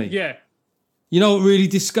disgust me." Yeah. You know what really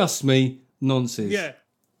disgusts me? Nonsense. Yeah.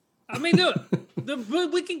 I mean, look,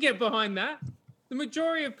 we can get behind that. The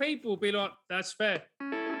majority of people will be like, that's fair.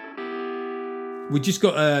 We just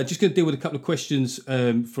going to deal with a couple of questions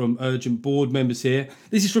from urgent board members here.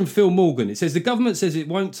 This is from Phil Morgan. It says the government says it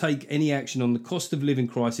won't take any action on the cost of living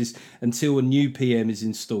crisis until a new PM is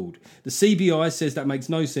installed. The CBI says that makes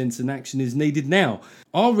no sense and action is needed now.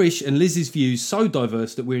 Are Rish and Liz's views so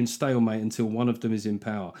diverse that we're in stalemate until one of them is in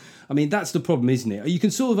power? I mean, that's the problem, isn't it? You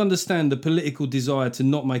can sort of understand the political desire to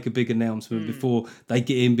not make a big announcement before they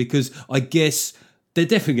get in, because I guess they're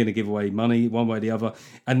definitely going to give away money one way or the other,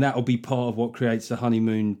 and that'll be part of what creates the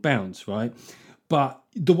honeymoon bounce, right? But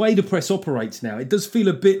the way the press operates now, it does feel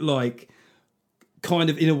a bit like, kind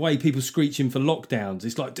of in a way, people screeching for lockdowns.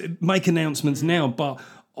 It's like, make announcements now, but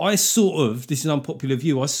I sort of, this is an unpopular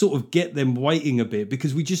view, I sort of get them waiting a bit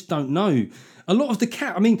because we just don't know. A lot of the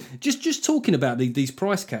cap, I mean, just talking about these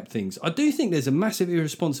price cap things, I do think there's a massive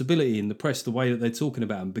irresponsibility in the press, the way that they're talking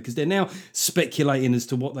about them, because they're now speculating as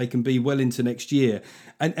to what they can be well into next year.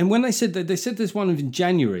 And when they said there's one in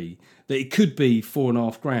January that it could be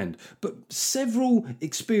 $4,500, but several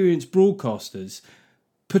experienced broadcasters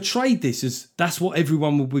portrayed this as that's what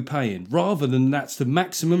everyone will be paying, rather than that's the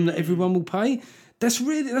maximum that everyone will pay. That's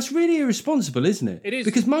really irresponsible, isn't it? It is.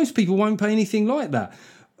 Because most people won't pay anything like that.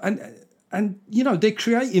 And you know, they're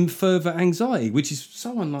creating further anxiety, which is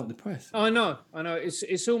so unlike the press. I know.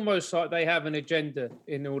 It's almost like they have an agenda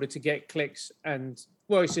in order to get clicks, and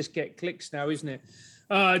well, it's just get clicks now, isn't it?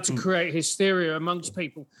 To create hysteria amongst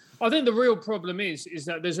people. I think the real problem is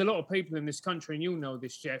that there's a lot of people in this country, and you'll know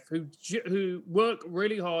this, Jeff, who work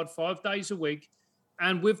really hard 5 days a week,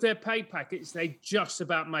 and with their pay packets, they just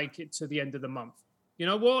about make it to the end of the month. You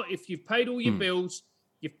know what? If you've paid all your bills,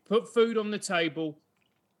 you've put food on the table,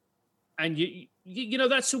 and you know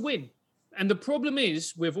that's a win. And the problem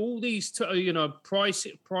is with all these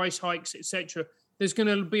price hikes, etc. There's going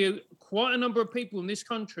to be quite a number of people in this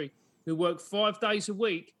country who work 5 days a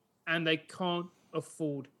week and they can't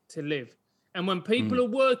afford to live. And when people are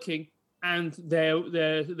working and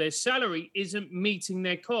their salary isn't meeting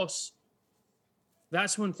their costs,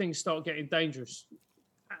 that's when things start getting dangerous.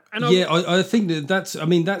 And I think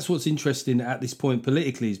that's what's interesting at this point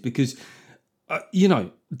politically, is because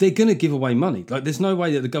they're going to give away money. Like, there's no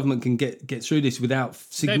way that the government can get through this without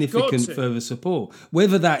significant further support.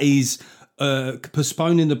 Whether that is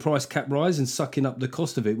postponing the price cap rise and sucking up the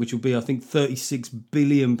cost of it, which will be, I think, £36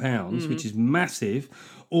 billion, which is massive,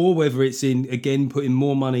 or whether it's in, again, putting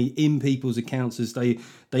more money in people's accounts as they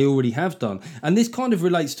already have done. And this kind of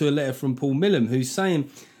relates to a letter from Paul Millam, who's saying,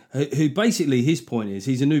 who basically his point is,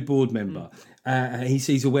 he's a new board member.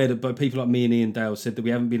 He's aware that people like me and Ian Dale said that we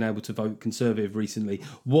haven't been able to vote Conservative recently.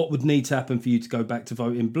 What would need to happen for you to go back to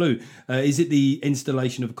voting Blue? Is it the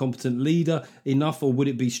installation of a competent leader enough, or would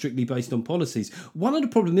it be strictly based on policies? One of the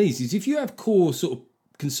problems is if you have core sort of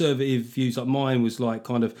Conservative views, like mine was like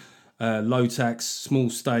kind of low tax, small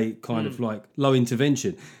state, kind of like low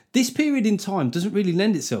intervention. This period in time doesn't really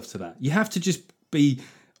lend itself to that. You have to just be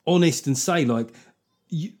honest and say, like,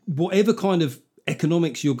 whatever kind of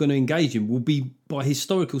economics you're going to engage in will be, by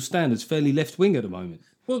historical standards, fairly left-wing at the moment.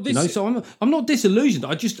 Well, so I'm not disillusioned.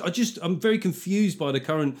 I'm very confused by the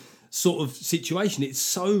current sort of situation. It's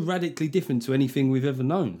so radically different to anything we've ever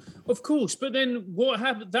known. Of course, but then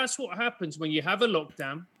that's what happens when you have a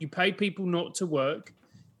lockdown. You pay people not to work.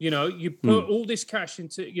 You put all this cash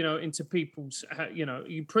into people's.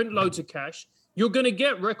 You print loads of cash. You're going to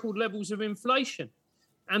get record levels of inflation,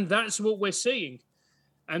 and that's what we're seeing.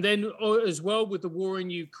 And then as well with the war in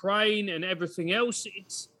Ukraine and everything else,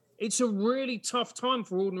 it's a really tough time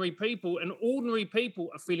for ordinary people. And ordinary people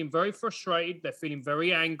are feeling very frustrated. They're feeling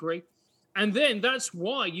very angry. And then that's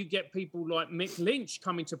why you get people like Mick Lynch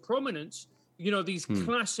coming to prominence, these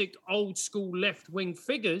classic old school left-wing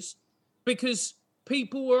figures, because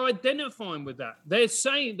people are identifying with that. They're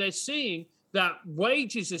seeing that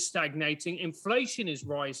wages are stagnating, inflation is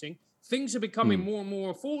rising, things are becoming more and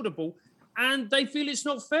more affordable. And they feel it's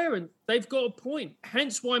not fair, and they've got a point.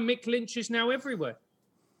 Hence why Mick Lynch is now everywhere.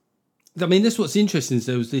 I mean, that's what's interesting. Is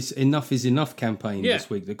there was this Enough is Enough campaign this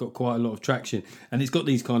week that got quite a lot of traction, and it's got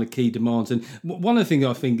these kind of key demands. And one of the things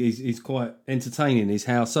I think is quite entertaining is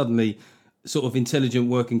how suddenly sort of intelligent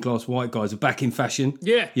working class white guys are back in fashion.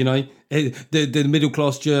 Yeah. The middle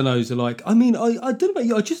class journos are like, I mean, I don't know about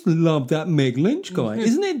you, I just love that Mick Lynch guy.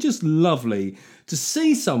 Isn't it just lovely to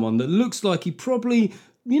see someone that looks like he probably,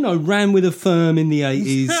 ran with a firm in the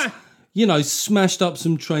 80s, smashed up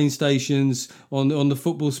some train stations on the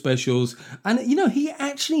football specials. And, he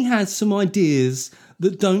actually has some ideas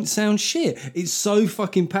that don't sound shit. It's so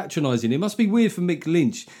fucking patronising. It must be weird for Mick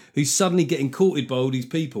Lynch, who's suddenly getting courted by all these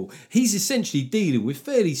people. He's essentially dealing with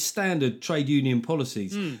fairly standard trade union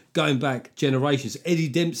policies going back generations. Eddie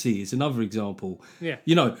Dempsey is another example. Yeah.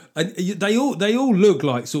 And they all look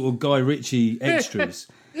like sort of Guy Ritchie extras.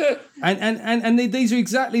 And these are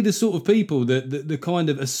exactly the sort of people that the kind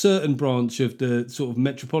of a certain branch of the sort of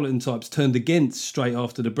metropolitan types turned against straight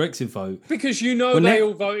after the Brexit vote. Because they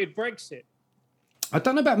all voted Brexit. I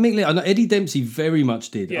don't know about Mick Lynch. I know Eddie Dempsey very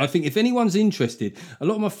much did. Yeah. I think if anyone's interested, a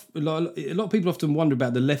lot of people often wonder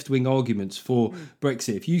about the left-wing arguments for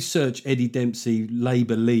Brexit. If you search Eddie Dempsey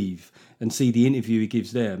Labour leave and see the interview he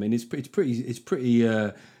gives there, I mean, it's pretty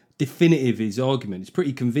definitive, his argument. It's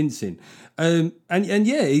pretty convincing. But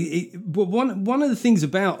one of the things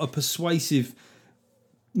about a persuasive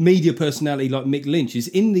media personality like Mick Lynch is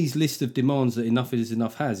in these list of demands that Enough Is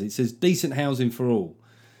Enough has, it says decent housing for all.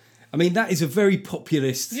 I mean, that is a very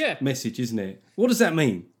populist message, isn't it? What does that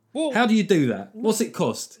mean? Well, how do you do that? What's it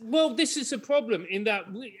cost? Well, this is a problem in that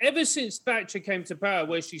ever since Thatcher came to power,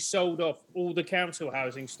 where she sold off all the council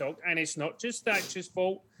housing stock, and it's not just Thatcher's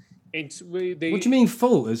fault. What do you mean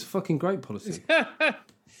fault? It's a fucking great policy.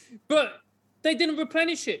 But they didn't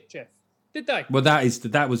replenish it, Jeff, did they? Well,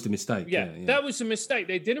 that was the mistake. Yeah, that was the mistake.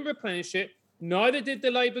 They didn't replenish it. Neither did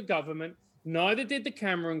the Labour government. Neither did the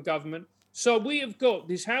Cameron government. So we have got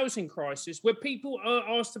this housing crisis where people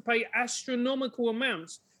are asked to pay astronomical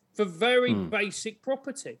amounts for very basic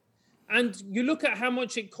property. And you look at how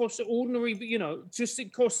much it costs ordinary,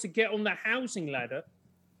 it costs to get on the housing ladder.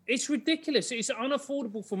 It's ridiculous. It's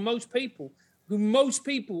unaffordable for most people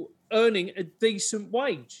earning a decent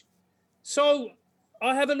wage. So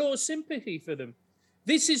I have a lot of sympathy for them.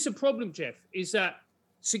 This is the problem, Jeff, is that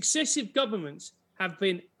successive governments have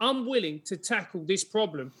been unwilling to tackle this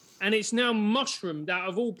problem, and it's now mushroomed out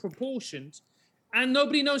of all proportions, and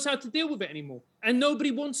nobody knows how to deal with it anymore, and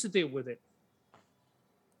nobody wants to deal with it.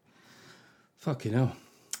 Fucking hell.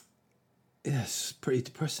 Yes, pretty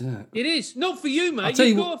depressing, isn't it? It is. Not for you, mate.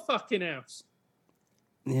 You've got a fucking house.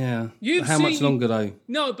 Yeah. How much longer, though?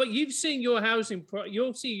 No, but you've seen your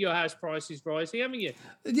you'll see your house prices rising, haven't you?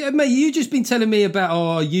 Yeah, mate, you've just been telling me about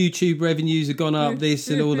YouTube revenues have gone up, this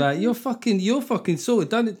and all that. You're fucking sorted.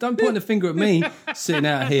 Don't point the finger at me sitting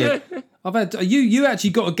out here. I've had you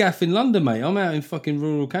actually got a gaff in London, mate. I'm out in fucking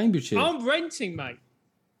rural Cambridgeshire. I'm renting, mate.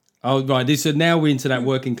 Oh, right. Now we're into that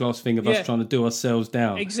working class thing of us trying to do ourselves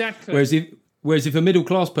down. Exactly. Whereas if a middle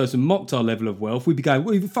class person mocked our level of wealth, we'd be going,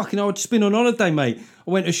 well, fucking, I've just been on holiday, mate.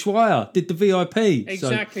 I went to Ushuaia, did the VIP.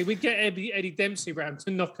 Exactly. So. We'd get Eddie Dempsey round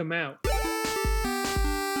to knock him out.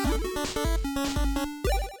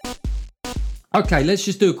 Okay, let's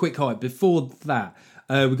just do a quick hype. Before that,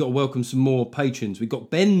 we've got to welcome some more patrons. We've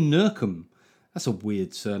got Ben Nurkham. That's a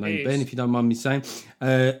weird surname, Ben, if you don't mind me saying.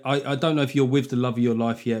 I don't know if you're with the love of your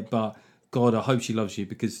life yet, but God, I hope she loves you,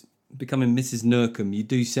 because becoming Mrs. Nurkham, you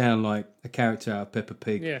do sound like a character out of Peppa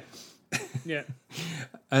Pig. Yeah.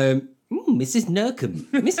 Mrs. Nurkham.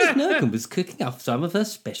 Mrs. Nurkham was cooking up some of her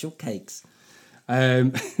special cakes. The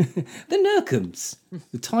Nurkhams,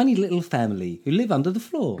 the tiny little family who live under the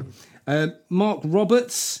floor. Mark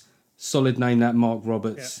Roberts, solid name that, Mark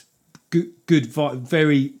Roberts. Yeah. Good,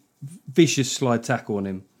 very vicious slide tackle on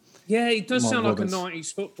him. Yeah, he does Mark sound Roberts. like a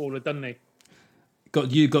 90s footballer, doesn't he?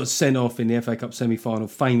 Got sent off in the FA Cup semi-final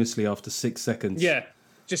famously after 6 seconds. Yeah,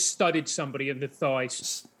 just studied somebody in the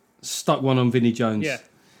thighs. Stuck one on Vinnie Jones. Yeah.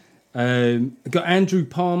 Got Andrew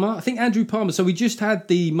Palmer. I think Andrew Palmer. So we just had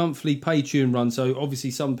the monthly Patreon run. So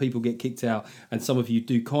obviously some people get kicked out and some of you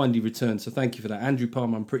do kindly return. So thank you for that. Andrew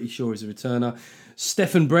Palmer, I'm pretty sure, is a returner.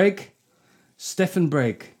 Stefan Bregg. It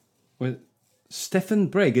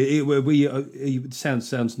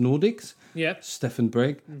sounds Nordics. Yeah. Stefan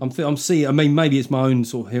Bregg. I'm seeing, I mean, maybe it's my own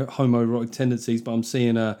sort of homoerotic tendencies, but I'm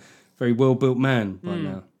seeing a very well-built man right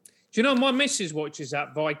now. Do you know my missus watches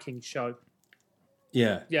that Viking show?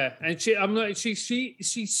 Yeah. Yeah, and she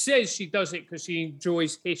says she does it because she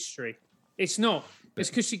enjoys history. It's not. It's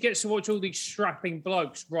because she gets to watch all these strapping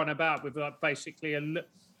blokes run about with like basically a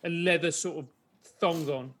leather sort of thong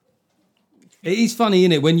on. It is funny,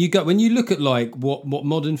 isn't it? When you look at like what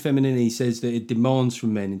modern femininity says that it demands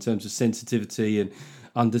from men in terms of sensitivity and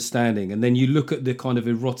understanding, and then you look at the kind of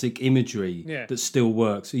erotic imagery that still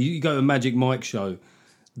works. So you go to a Magic Mike show.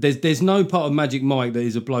 There's no part of Magic Mike that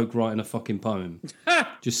is a bloke writing a fucking poem.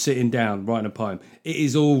 Just sitting down, writing a poem. It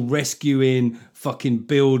is all rescuing, fucking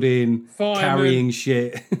building, Fireman. carrying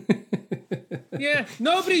shit. Yeah,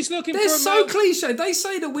 nobody's looking They're for a so male. cliche. They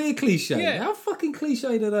say that we're cliche. Yeah. How fucking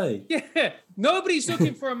cliche are they? Yeah, nobody's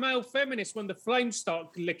looking for a male feminist when the flames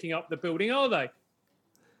start licking up the building, are they?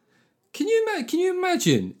 Can you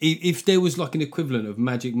imagine if there was like an equivalent of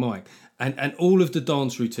Magic Mike and all of the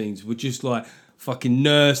dance routines were just like fucking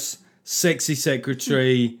nurse, sexy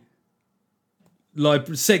secretary,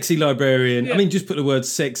 sexy librarian. Yeah. I mean, just put the word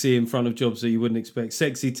sexy in front of jobs that you wouldn't expect.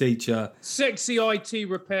 Sexy teacher. Sexy IT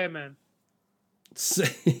repairman. Can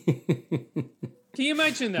you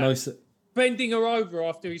imagine that? No, Bending her over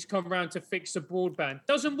after he's come round to fix the broadband.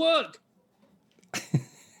 Doesn't work.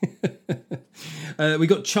 we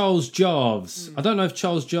got Charles Jarves. I don't know if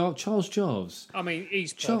Charles Jarves. I mean,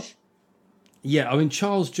 he's posh. Yeah, I mean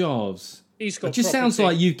Charles Jarves. He's got It just sounds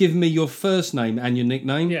like you've given me your first name and your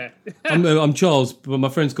nickname. Yeah. I'm Charles, but my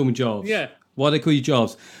friends call me Jarves. Yeah. Why do they call you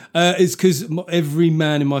Jarves? It's because every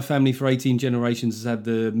man in my family for 18 generations has had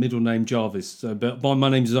the middle name Jarvis. So, but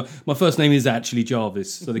my first name is actually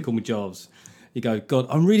Jarvis, so they call me Jarves. You go, God,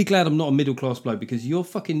 I'm really glad I'm not a middle class bloke because your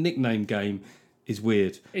fucking nickname game is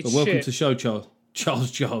weird. It's but welcome shit. to the show, Charles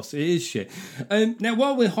Jarves. It is shit. Now,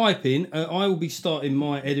 while we're hyping, I will be starting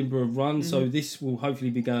my Edinburgh run, so this will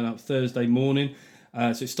hopefully be going up Thursday morning.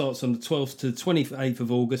 So it starts on the 12th to the 28th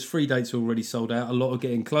of August. 3 dates are already sold out. A lot are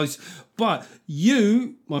getting close. But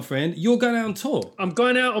you, my friend, you're going out on tour. I'm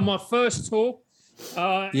going out on my first tour.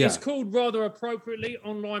 Yeah. It's called rather appropriately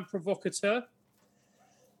Online Provocateur.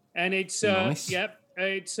 And it's, Nice.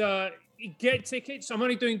 it's, get tickets. I'm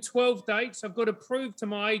only doing 12 dates. I've got to prove to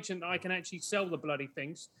my agent that I can actually sell the bloody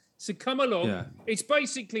things. So come along. Yeah. It's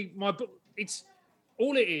basically it's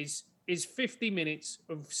all it is 50 minutes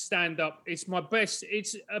of stand-up. It's my best.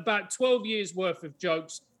 It's about 12 years worth of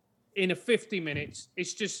jokes in a 50 minutes.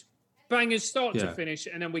 It's just bangers start to finish,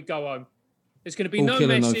 and then we go home. There's going to be All no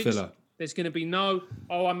killer, no message. filler. There's going to be no,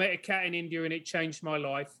 I met a cat in India and it changed my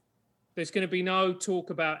life. There's going to be no talk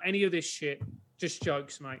about any of this shit. Just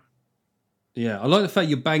jokes, mate. Yeah, I like the fact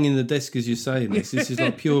you're banging the desk as you're saying this. This is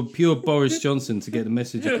like pure Boris Johnson to get the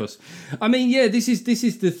message across. I mean, yeah, this is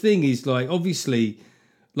the thing is like obviously,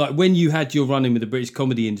 like when you had your run in with the British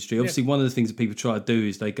comedy industry, obviously one of the things that people try to do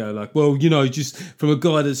is they go like, well, just from a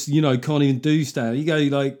guy that's can't even do stand, you go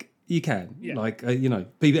like you can, like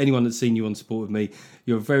people, anyone that's seen you on Sport with Me,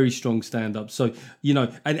 you're a very strong stand-up. So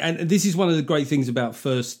and this is one of the great things about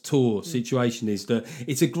first tour situation is that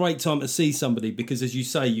it's a great time to see somebody because, as you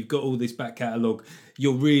say, you've got all this back catalogue.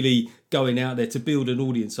 You're really going out there to build an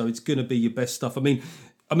audience, so it's going to be your best stuff. I mean,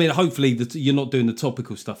 hopefully you're not doing the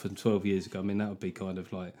topical stuff from 12 years ago. I mean, that would be kind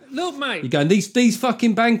of like... Look, mate. You're going, these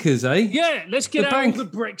fucking bankers, eh? Yeah, let's get out all the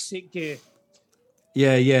Brexit gear.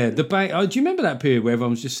 Yeah. The bank. Oh, do you remember that period where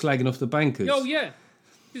everyone was just slagging off the bankers? Oh, yeah.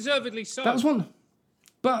 Deservedly so. That was one...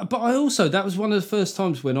 But I also, that was one of the first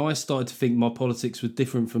times when I started to think my politics was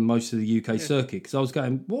different from most of the UK circuit. Because I was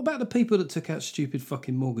going, what about the people that took out stupid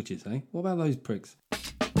fucking mortgages, eh? What about those pricks?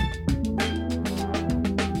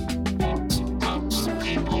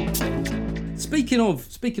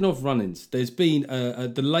 Speaking of run-ins, there's been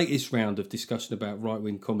the latest round of discussion about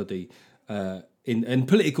right-wing comedy and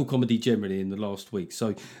political comedy generally in the last week.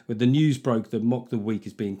 So when the news broke that Mock the Week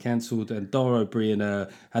is being cancelled and Dara O'Brien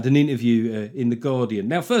had an interview in The Guardian.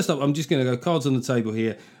 Now, first up, I'm just going to go cards on the table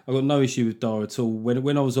here. I've got no issue with Dara at all.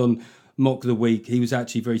 When I was on Mock the Week, he was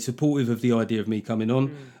actually very supportive of the idea of me coming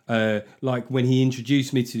on. Like when he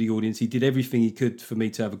introduced me to the audience, he did everything he could for me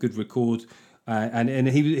to have a good record. And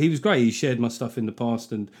he was great. He shared my stuff in the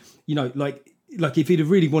past, and like if he'd have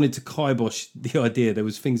really wanted to kibosh the idea, there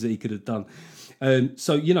was things that he could have done.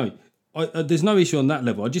 So there's no issue on that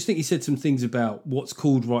level. I just think he said some things about what's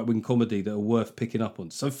called right wing comedy that are worth picking up on.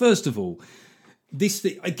 So first of all, this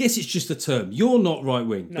thing, I guess it's just a term. You're not right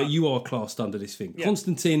wing, but you are classed under this thing. Yeah.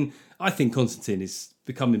 I think Constantine is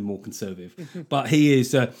becoming more conservative, but he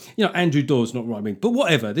is. Andrew Dawes not right wing, but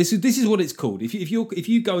whatever. This is what it's called. If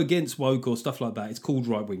you go against woke or stuff like that, it's called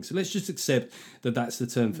right wing. So let's just accept that that's the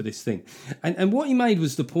term for this thing. And what he made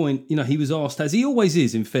was the point. He was asked, as he always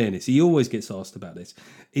is. In fairness, he always gets asked about this.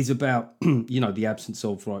 Is about the absence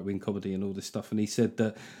of right wing comedy and all this stuff. And he said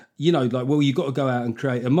that you've got to go out and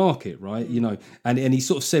create a market, right? And he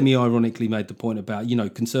sort of semi-ironically made the point about,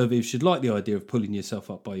 conservatives should like the idea of pulling yourself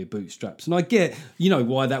up by your bootstraps. And I get,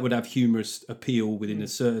 why that would have humorous appeal within a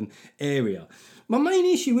certain area. My main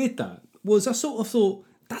issue with that was I sort of thought,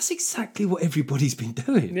 that's exactly what everybody's been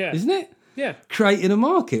doing, isn't it? Yeah. Creating a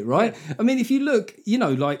market, right? Yeah. I mean, if you look,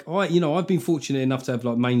 I've been fortunate enough to have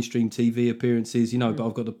like mainstream TV appearances, but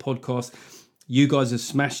I've got the podcast. You guys have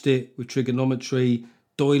smashed it with Trigonometry.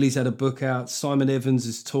 Doyley's had a book out. Simon Evans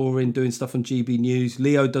is touring, doing stuff on GB News.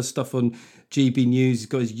 Leo does stuff on GB News. He's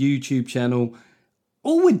got his YouTube channel.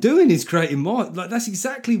 all we're doing is creating market. Like that's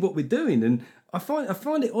exactly what we're doing, and I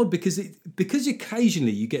find it odd because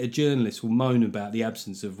occasionally you get a journalist will moan about the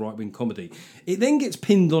absence of right wing comedy. It then gets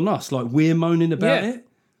pinned on us like we're moaning about it.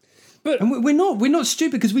 And we're not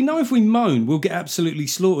stupid because we know if we moan, we'll get absolutely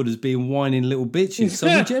slaughtered as being whining little bitches. So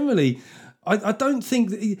we generally, I don't think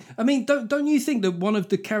that. I mean, don't you think that one of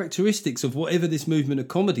the characteristics of whatever this movement of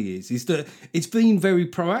comedy is that it's been very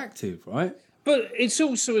proactive, right? But it's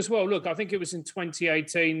also as well, look, I think it was in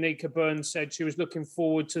 2018, Nika Burns said she was looking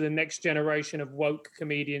forward to the next generation of woke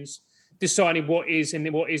comedians deciding what is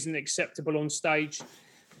and what isn't acceptable on stage.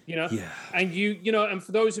 And and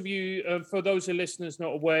for those of you, for those of listeners not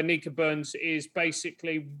aware, Nika Burns is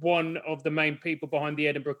basically one of the main people behind the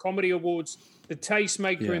Edinburgh Comedy Awards, the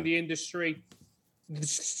tastemaker in the industry.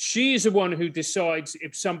 She is the one who decides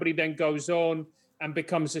if somebody then goes on and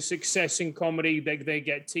becomes a success in comedy, they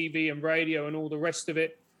get TV and radio and all the rest of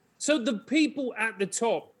it. So the people at the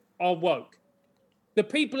top are woke. The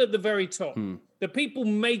people at the very top, the people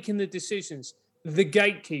making the decisions, the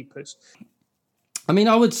gatekeepers. I mean,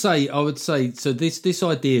 I would say. So this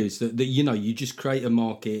idea is that you just create a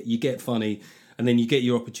market, you get funny, and then you get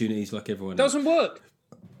your opportunities like everyone else. Doesn't work.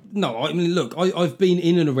 No, I mean, look, I've been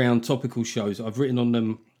in and around topical shows. I've written on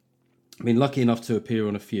them. I've been lucky enough to appear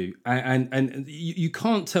on a few, and you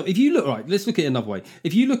can't tell if you look right. Let's look at it another way.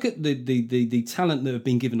 If you look at the talent that have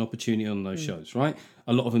been given opportunity on those shows, right?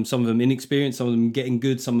 A lot of them, some of them inexperienced, some of them getting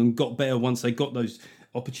good, some of them got better once they got those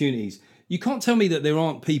opportunities. You can't tell me that there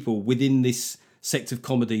aren't people within this sect of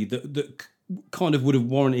comedy that kind of would have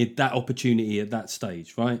warranted that opportunity at that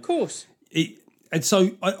stage, right? Of course. And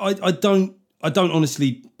so I don't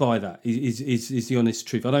honestly buy that. Is the honest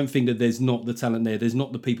truth. I don't think that there's not the talent there. There's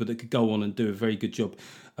not the people that could go on and do a very good job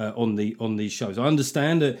on these shows. I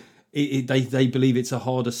understand that they believe it's a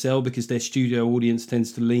harder sell because their studio audience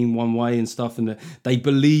tends to lean one way and stuff, and they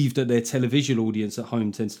believe that their television audience at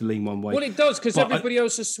home tends to lean one way. Well, it does because everybody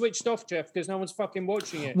else has switched off, Jeff, because no one's fucking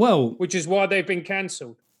watching it. Well, which is why they've been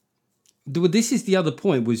cancelled. This is the other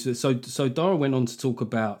point. Was so Dara went on to talk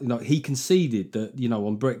about, he conceded that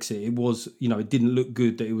on Brexit it was it didn't look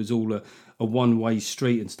good, that it was all a one-way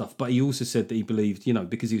street and stuff, but he also said that he believed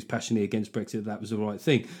because he was passionately against Brexit that was the right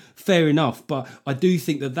thing. Fair enough, but I do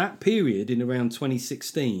think that period in around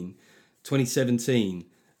 2016 2017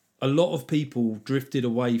 a lot of people drifted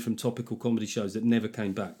away from topical comedy shows that never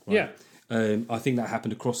came back, right? I think that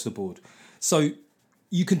happened across the board. So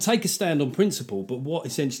you can take a stand on principle, but what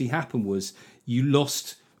essentially happened was you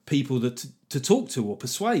lost people that to talk to or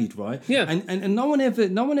persuade, right? Yeah. And no one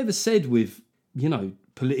ever said with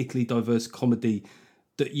politically diverse comedy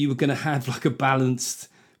that you were going to have like a balanced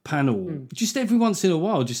panel. Just every once in a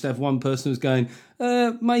while, just have one person who's going,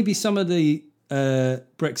 maybe some of the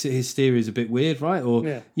Brexit hysteria is a bit weird, right?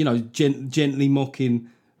 Or gently mocking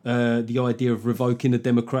the idea of revoking the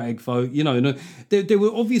democratic vote. There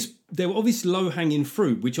were obvious low-hanging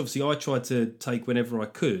fruit, which obviously I tried to take whenever I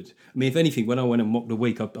could. I mean, if anything, when I went and mocked the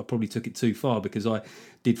week, I probably took it too far because I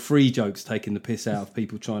did 3 jokes taking the piss out of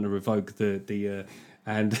people trying to revoke the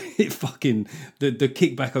and it fucking the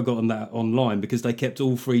kickback I got on that online because they kept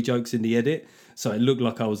all 3 jokes in the edit, so it looked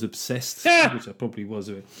like I was obsessed, which I probably was.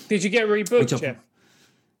 Did you get rebooked, Jeff?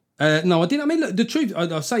 No, I didn't. I mean, look, the truth,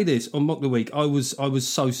 I'll say this, on Mock the Week, I was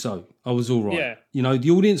so-so. I was all right. Yeah. The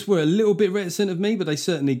audience were a little bit reticent of me, but they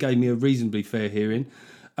certainly gave me a reasonably fair hearing.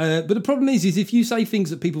 But the problem is if you say things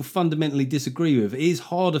that people fundamentally disagree with, it is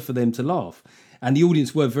harder for them to laugh. And the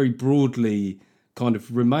audience were very broadly kind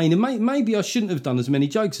of remain. And maybe I shouldn't have done as many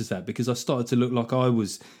jokes as that because I started to look like I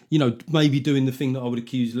was, maybe doing the thing that I would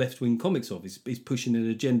accuse left-wing comics of, is pushing an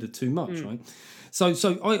agenda too much, right? So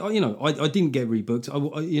I didn't get rebooked.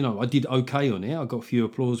 I did okay on it. I got a few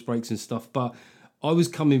applause breaks and stuff, but I was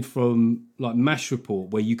coming from like MASH Report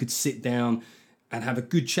where you could sit down and have a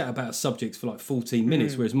good chat about subjects for like 14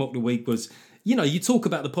 minutes, whereas Mock the Week was, you talk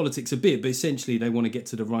about the politics a bit, but essentially they want to get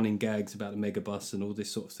to the running gags about the megabus and all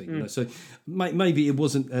this sort of thing. So maybe it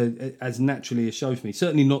wasn't as naturally a show for me.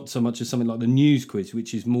 Certainly not so much as something like the news quiz,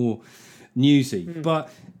 which is more newsy.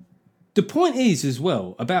 But the point is as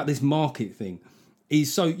well about this market thing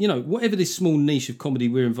is, so, whatever this small niche of comedy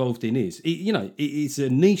we're involved in is, it's a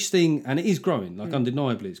niche thing and it is growing, like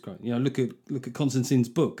undeniably it's growing. Look at Constantine's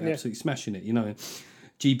book, absolutely smashing it,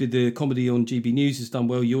 the comedy on GB News has done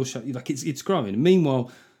well, your show, like it's growing.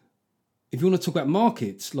 Meanwhile, if you want to talk about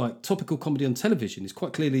markets, like topical comedy on television is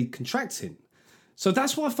quite clearly contracting. So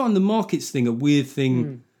that's why I find the markets thing a weird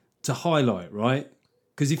thing to highlight, right?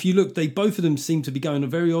 Because if you look, both of them seem to be going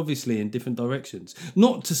very obviously in different directions.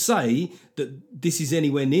 Not to say that this is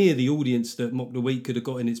anywhere near the audience that Mock the Week could have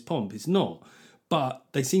got in its pomp. It's not. but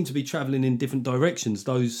they seem to be travelling in different directions,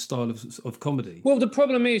 those styles of comedy. Well, the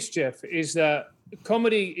problem is, Jeff, is that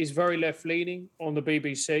comedy is very left-leaning on the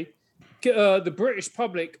BBC. The British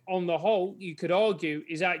public, on the whole, you could argue,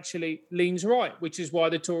 is actually leans right, which is why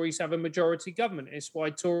the Tories have a majority government. It's why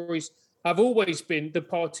Tories have always been the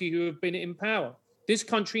party who have been in power. This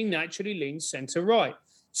country naturally leans centre-right.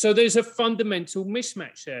 So there's a fundamental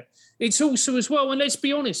mismatch there. It's also as well, and let's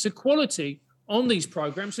be honest, the quality on these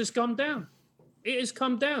programmes has come down. It has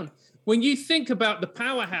come down. When you think about the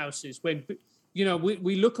powerhouses, when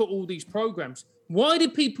we look at all these programmes, why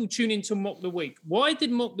did people tune into Mock the Week? Why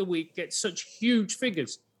did Mock the Week get such huge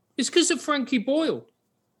figures? It's because of Frankie Boyle.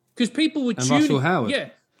 Because people were tuning... And Russell Howard. Yeah.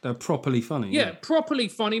 They're properly funny. Yeah, properly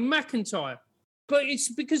funny. McIntyre. But it's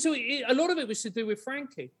because a lot of it was to do with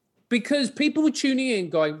Frankie. Because people were tuning in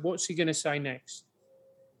going, what's he going to say next?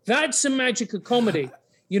 That's the magic of comedy.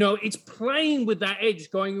 It's playing with that edge,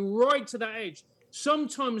 going right to that edge,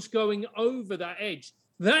 sometimes going over that edge.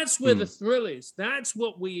 That's where the thrill is. That's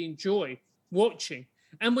what we enjoy watching.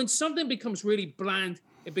 And when something becomes really bland,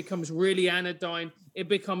 it becomes really anodyne, it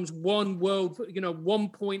becomes one world, one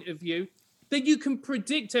point of view, then you can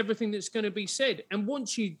predict everything that's going to be said. And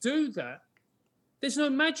once you do that, there's no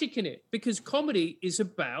magic in it, because comedy is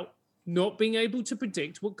about not being able to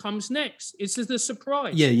predict what comes next. It's the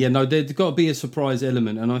surprise. No, there's got to be a surprise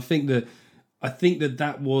element. And I think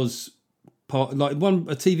that was part, like a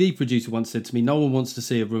TV producer once said to me, no one wants to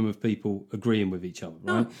see a room of people agreeing with each other,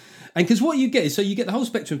 right? No. And because what you get is, so you get the whole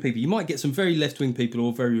spectrum of people. You might get some very left-wing people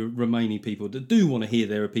or very remaining people that do want to hear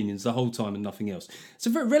their opinions the whole time and nothing else. It's a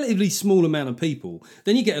very relatively small amount of people.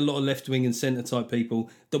 Then you get a lot of left-wing and centre type people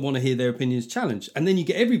that want to hear their opinions challenged. And then you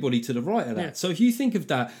get everybody to the right of that. Yeah. So if you think of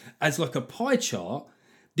that as like a pie chart,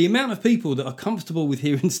 the amount of people that are comfortable with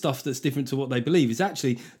hearing stuff that's different to what they believe is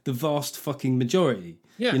actually the vast fucking majority.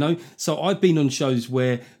 Yeah. So I've been on shows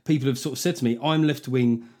where people have sort of said to me, I'm left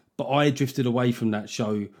wing, but I drifted away from that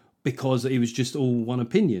show because it was just all one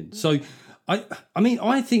opinion. So I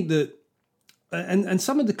think that, and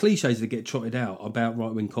some of the cliches that get trotted out about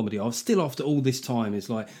right wing comedy, I've still, after all this time, is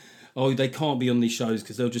like, oh, they can't be on these shows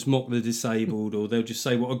because they'll just mock the disabled, or they'll just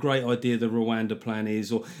say what a great idea the Rwanda plan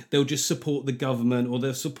is, or they'll just support the government, or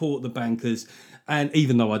they'll support the bankers. And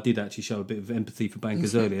even though I did actually show a bit of empathy for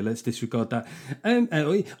bankers earlier, let's disregard that.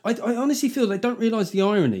 I honestly feel they don't realise the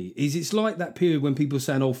irony. It's like that period when people are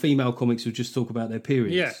saying, oh, female comics will just talk about their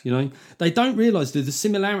periods. Yeah. They don't realise the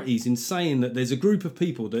similarities in saying that there's a group of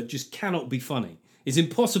people that just cannot be funny. It's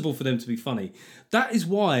impossible for them to be funny. That is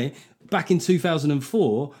why back in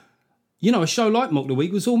 2004... a show like Mock the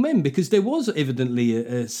Week was all men, because there was evidently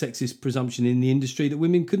a sexist presumption in the industry that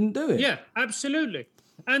women couldn't do it. Yeah, absolutely.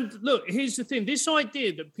 And look, here's the thing. This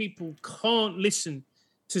idea that people can't listen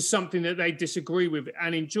to something that they disagree with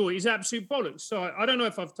and enjoy is absolute bollocks. So I don't know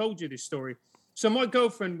if I've told you this story. So my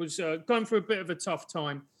girlfriend was going through a bit of a tough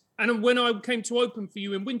time. And when I came to open for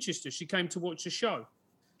you in Winchester, she came to watch the show.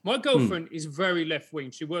 My girlfriend is very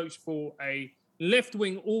left-wing. She works for a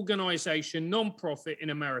left-wing organisation, non-profit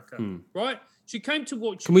in America, right? She came to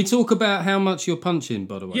watch... Can we talk about how much you're punching,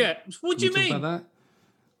 by the way? Yeah. What do you mean? Talk about that?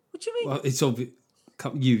 What do you mean? Well, it's obvious.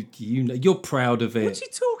 You're proud of it. What are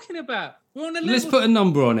you talking about? We're on a level... Let's put a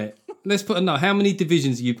number on it. Let's put a number. How many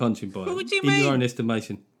divisions are you punching by? What do you mean? In your own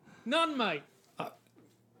estimation? None, mate.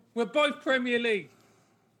 We're both Premier League.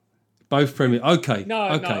 Both Premier... Okay. No.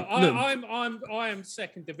 I am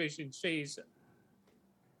second division. She's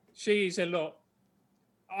a lot.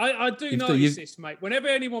 I do notice this, mate. Whenever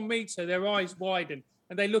anyone meets her, their eyes widen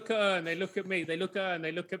and they look at her and they look at me. They look at her and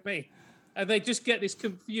they look at me. And they just get this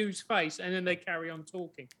confused face and then they carry on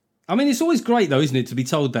talking. I mean, it's always great, though, isn't it, to be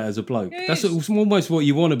told that as a bloke? That's almost what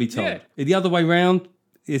you want to be told. Yeah. The other way round,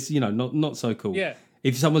 it's, not so cool. Yeah.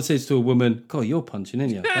 If someone says to a woman, God, you're punching,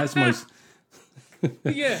 aren't you? That's most...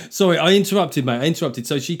 Yeah. Sorry, I interrupted, mate.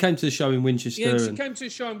 So she came to the show in Winchester. Yeah, she came to the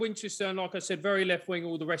show in Winchester, and like I said, very left-wing,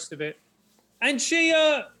 all the rest of it. And she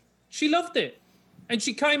loved it. And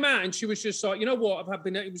she came out and she was just like, you know what?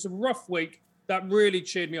 It was a rough week. That really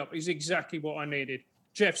cheered me up. It's exactly what I needed.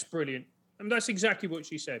 Jeff's brilliant. And that's exactly what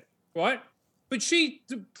she said, right? But she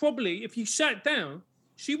probably, if you sat down,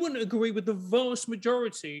 she wouldn't agree with the vast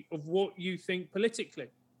majority of what you think politically.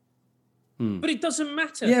 But it doesn't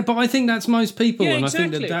matter. Yeah, but I think that's most people. Yeah, and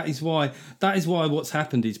exactly. I think that is why what's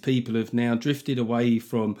happened is people have now drifted away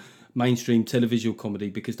from mainstream televisual comedy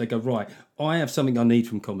because they go, right, I have something I need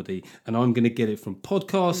from comedy and I'm going to get it from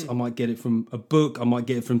podcasts, I might get it from a book, I might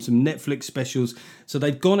get it from some Netflix specials. So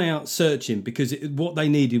they've gone out searching because what they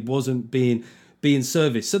needed wasn't being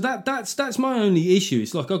serviced. So that's my only issue.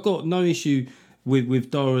 It's like I've got no issue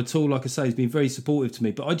with Dara at all. Like I say, he's been very supportive to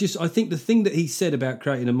me. But I think the thing that he said about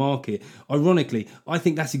creating a market, ironically, I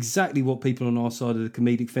think that's exactly what people on our side of the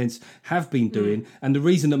comedic fence have been doing. And the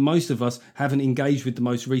reason that most of us haven't engaged with the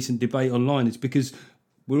most recent debate online is because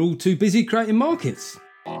we're all too busy creating markets.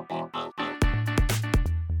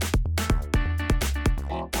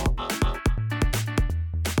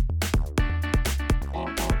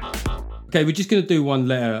 Okay, we're just going to do one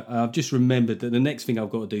letter. I've just remembered that the next thing I've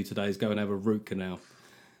got to do today is go and have a root canal.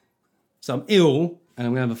 So I'm ill and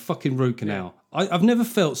I'm going to have a fucking root canal. Yeah. I've never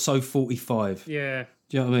felt so 45. Yeah.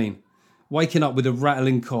 Do you know what I mean? Waking up with a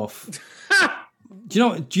rattling cough.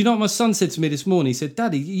 Do you know what my son said to me this morning? He said,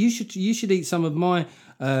 "Daddy, you should eat some of my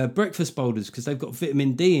breakfast boulders because they've got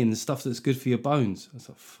vitamin D and stuff that's good for your bones." I was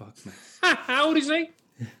like, "Fuck, man." How old is he?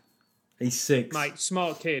 He's 6. Mate,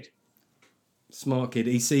 smart kid. Smart kid.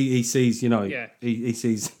 He sees, you know. Yeah. He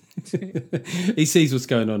sees. He sees what's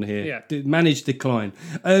going on here. Yeah. Managed decline.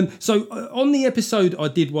 So on the episode I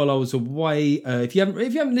did while I was away, if you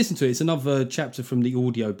haven't listened to it, it's another chapter from the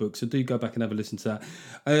audio book, so do go back and have a listen to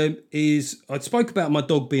that. I spoke about my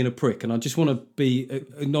dog being a prick, and I just want to be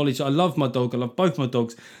acknowledged. I love my dog. I love both my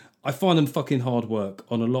dogs. I find them fucking hard work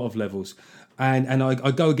on a lot of levels. And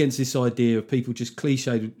I go against this idea of people just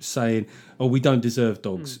cliche saying, "Oh, we don't deserve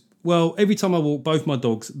dogs." Well, every time I walk both my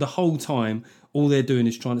dogs, the whole time, all they're doing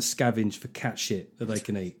is trying to scavenge for cat shit that they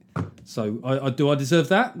can eat. So I deserve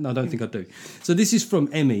that? No, I don't think I do. So this is from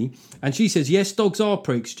Emmy, and she says, "Yes, dogs are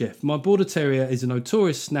pricks, Jeff. My border terrier is a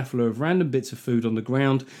notorious snaffler of random bits of food on the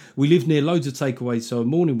ground. We live near loads of takeaways, so a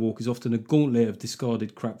morning walk is often a gauntlet of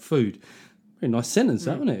discarded crap food." Very nice sentence,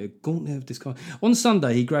 that, wasn't it? A gauntlet of discard. On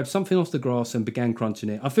Sunday, he grabbed something off the grass and began crunching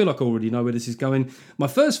it. I feel like I already know where this is going. My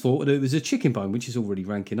first thought that it was a chicken bone, which is already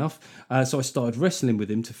rank enough. So I started wrestling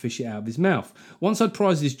with him to fish it out of his mouth. Once I'd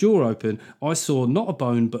prized his jaw open, I saw not a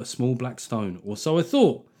bone, but a small black stone. Or so I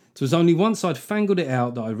thought. It was only once I'd fangled it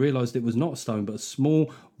out that I realised it was not a stone, but a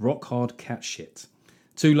small, rock-hard cat shit.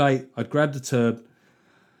 Too late. I'd grabbed the turd.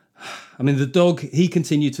 I mean, the dog, he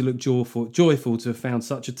continued to look joyful to have found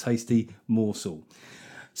such a tasty morsel.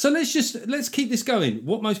 So let's keep this going.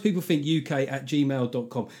 What most people think,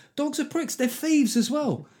 uk@gmail.com. Dogs are pricks. They're thieves as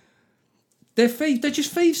well. They're thieves. They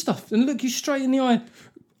just thieve stuff and look you straight in the eye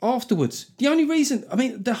afterwards. The only reason, I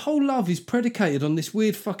mean, their whole love is predicated on this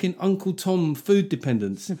weird fucking Uncle Tom food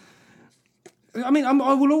dependence. I mean,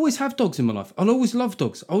 I will always have dogs in my life. I'll always love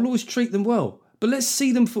dogs. I'll always treat them well. But let's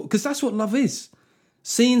see them for, because that's what love is.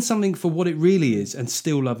 Seeing something for what it really is and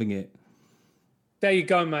still loving it. There you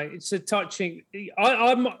go, mate. It's a touching.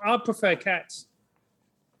 I prefer cats.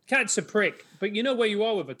 Cats are prick, but you know where you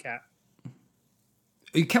are with a cat.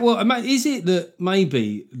 Well, is it that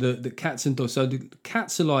maybe the cats and dogs? So the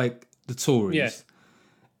cats are like the Tories. Yeah.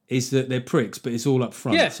 Is that they're pricks, but it's all up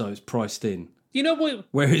front, so it's priced in. You know what?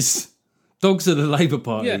 Whereas dogs are the Labour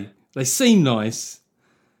Party. Yeah. They seem nice,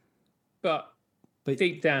 but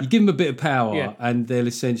deep down, you give them a bit of power, and they'll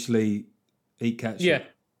essentially eat cat shit. Yeah.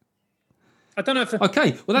 I don't know if.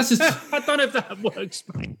 Okay, well that's just. I don't know if that works,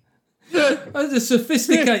 mate. That's a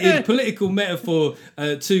sophisticated political metaphor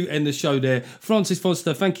to end the show there. Francis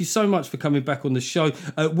Foster, thank you so much for coming back on the show.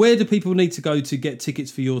 Where do people need to go to get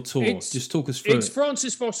tickets for your tour? Just talk us through it. It's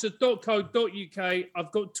francisfoster.co.uk.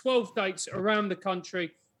 I've got 12 dates around the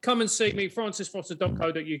country. Come and see me,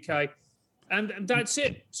 francisfoster.co.uk. And that's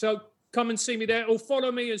it. So come and see me there. Or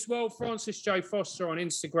follow me as well, Francis J. Foster on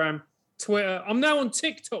Instagram, Twitter. I'm now on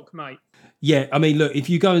TikTok, mate. Yeah, I mean, look, if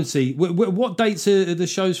you go and see... What dates are the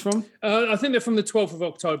shows from? I think they're from the 12th of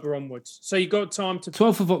October onwards. So you got time to...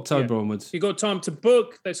 12th of October onwards. You got time to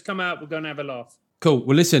book. Let's come out. We're going to have a laugh. Cool.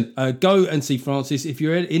 Well, listen, go and see Francis. If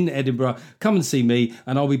you're in Edinburgh, come and see me,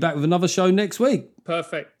 and I'll be back with another show next week.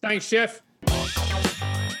 Perfect. Thanks, Jeff.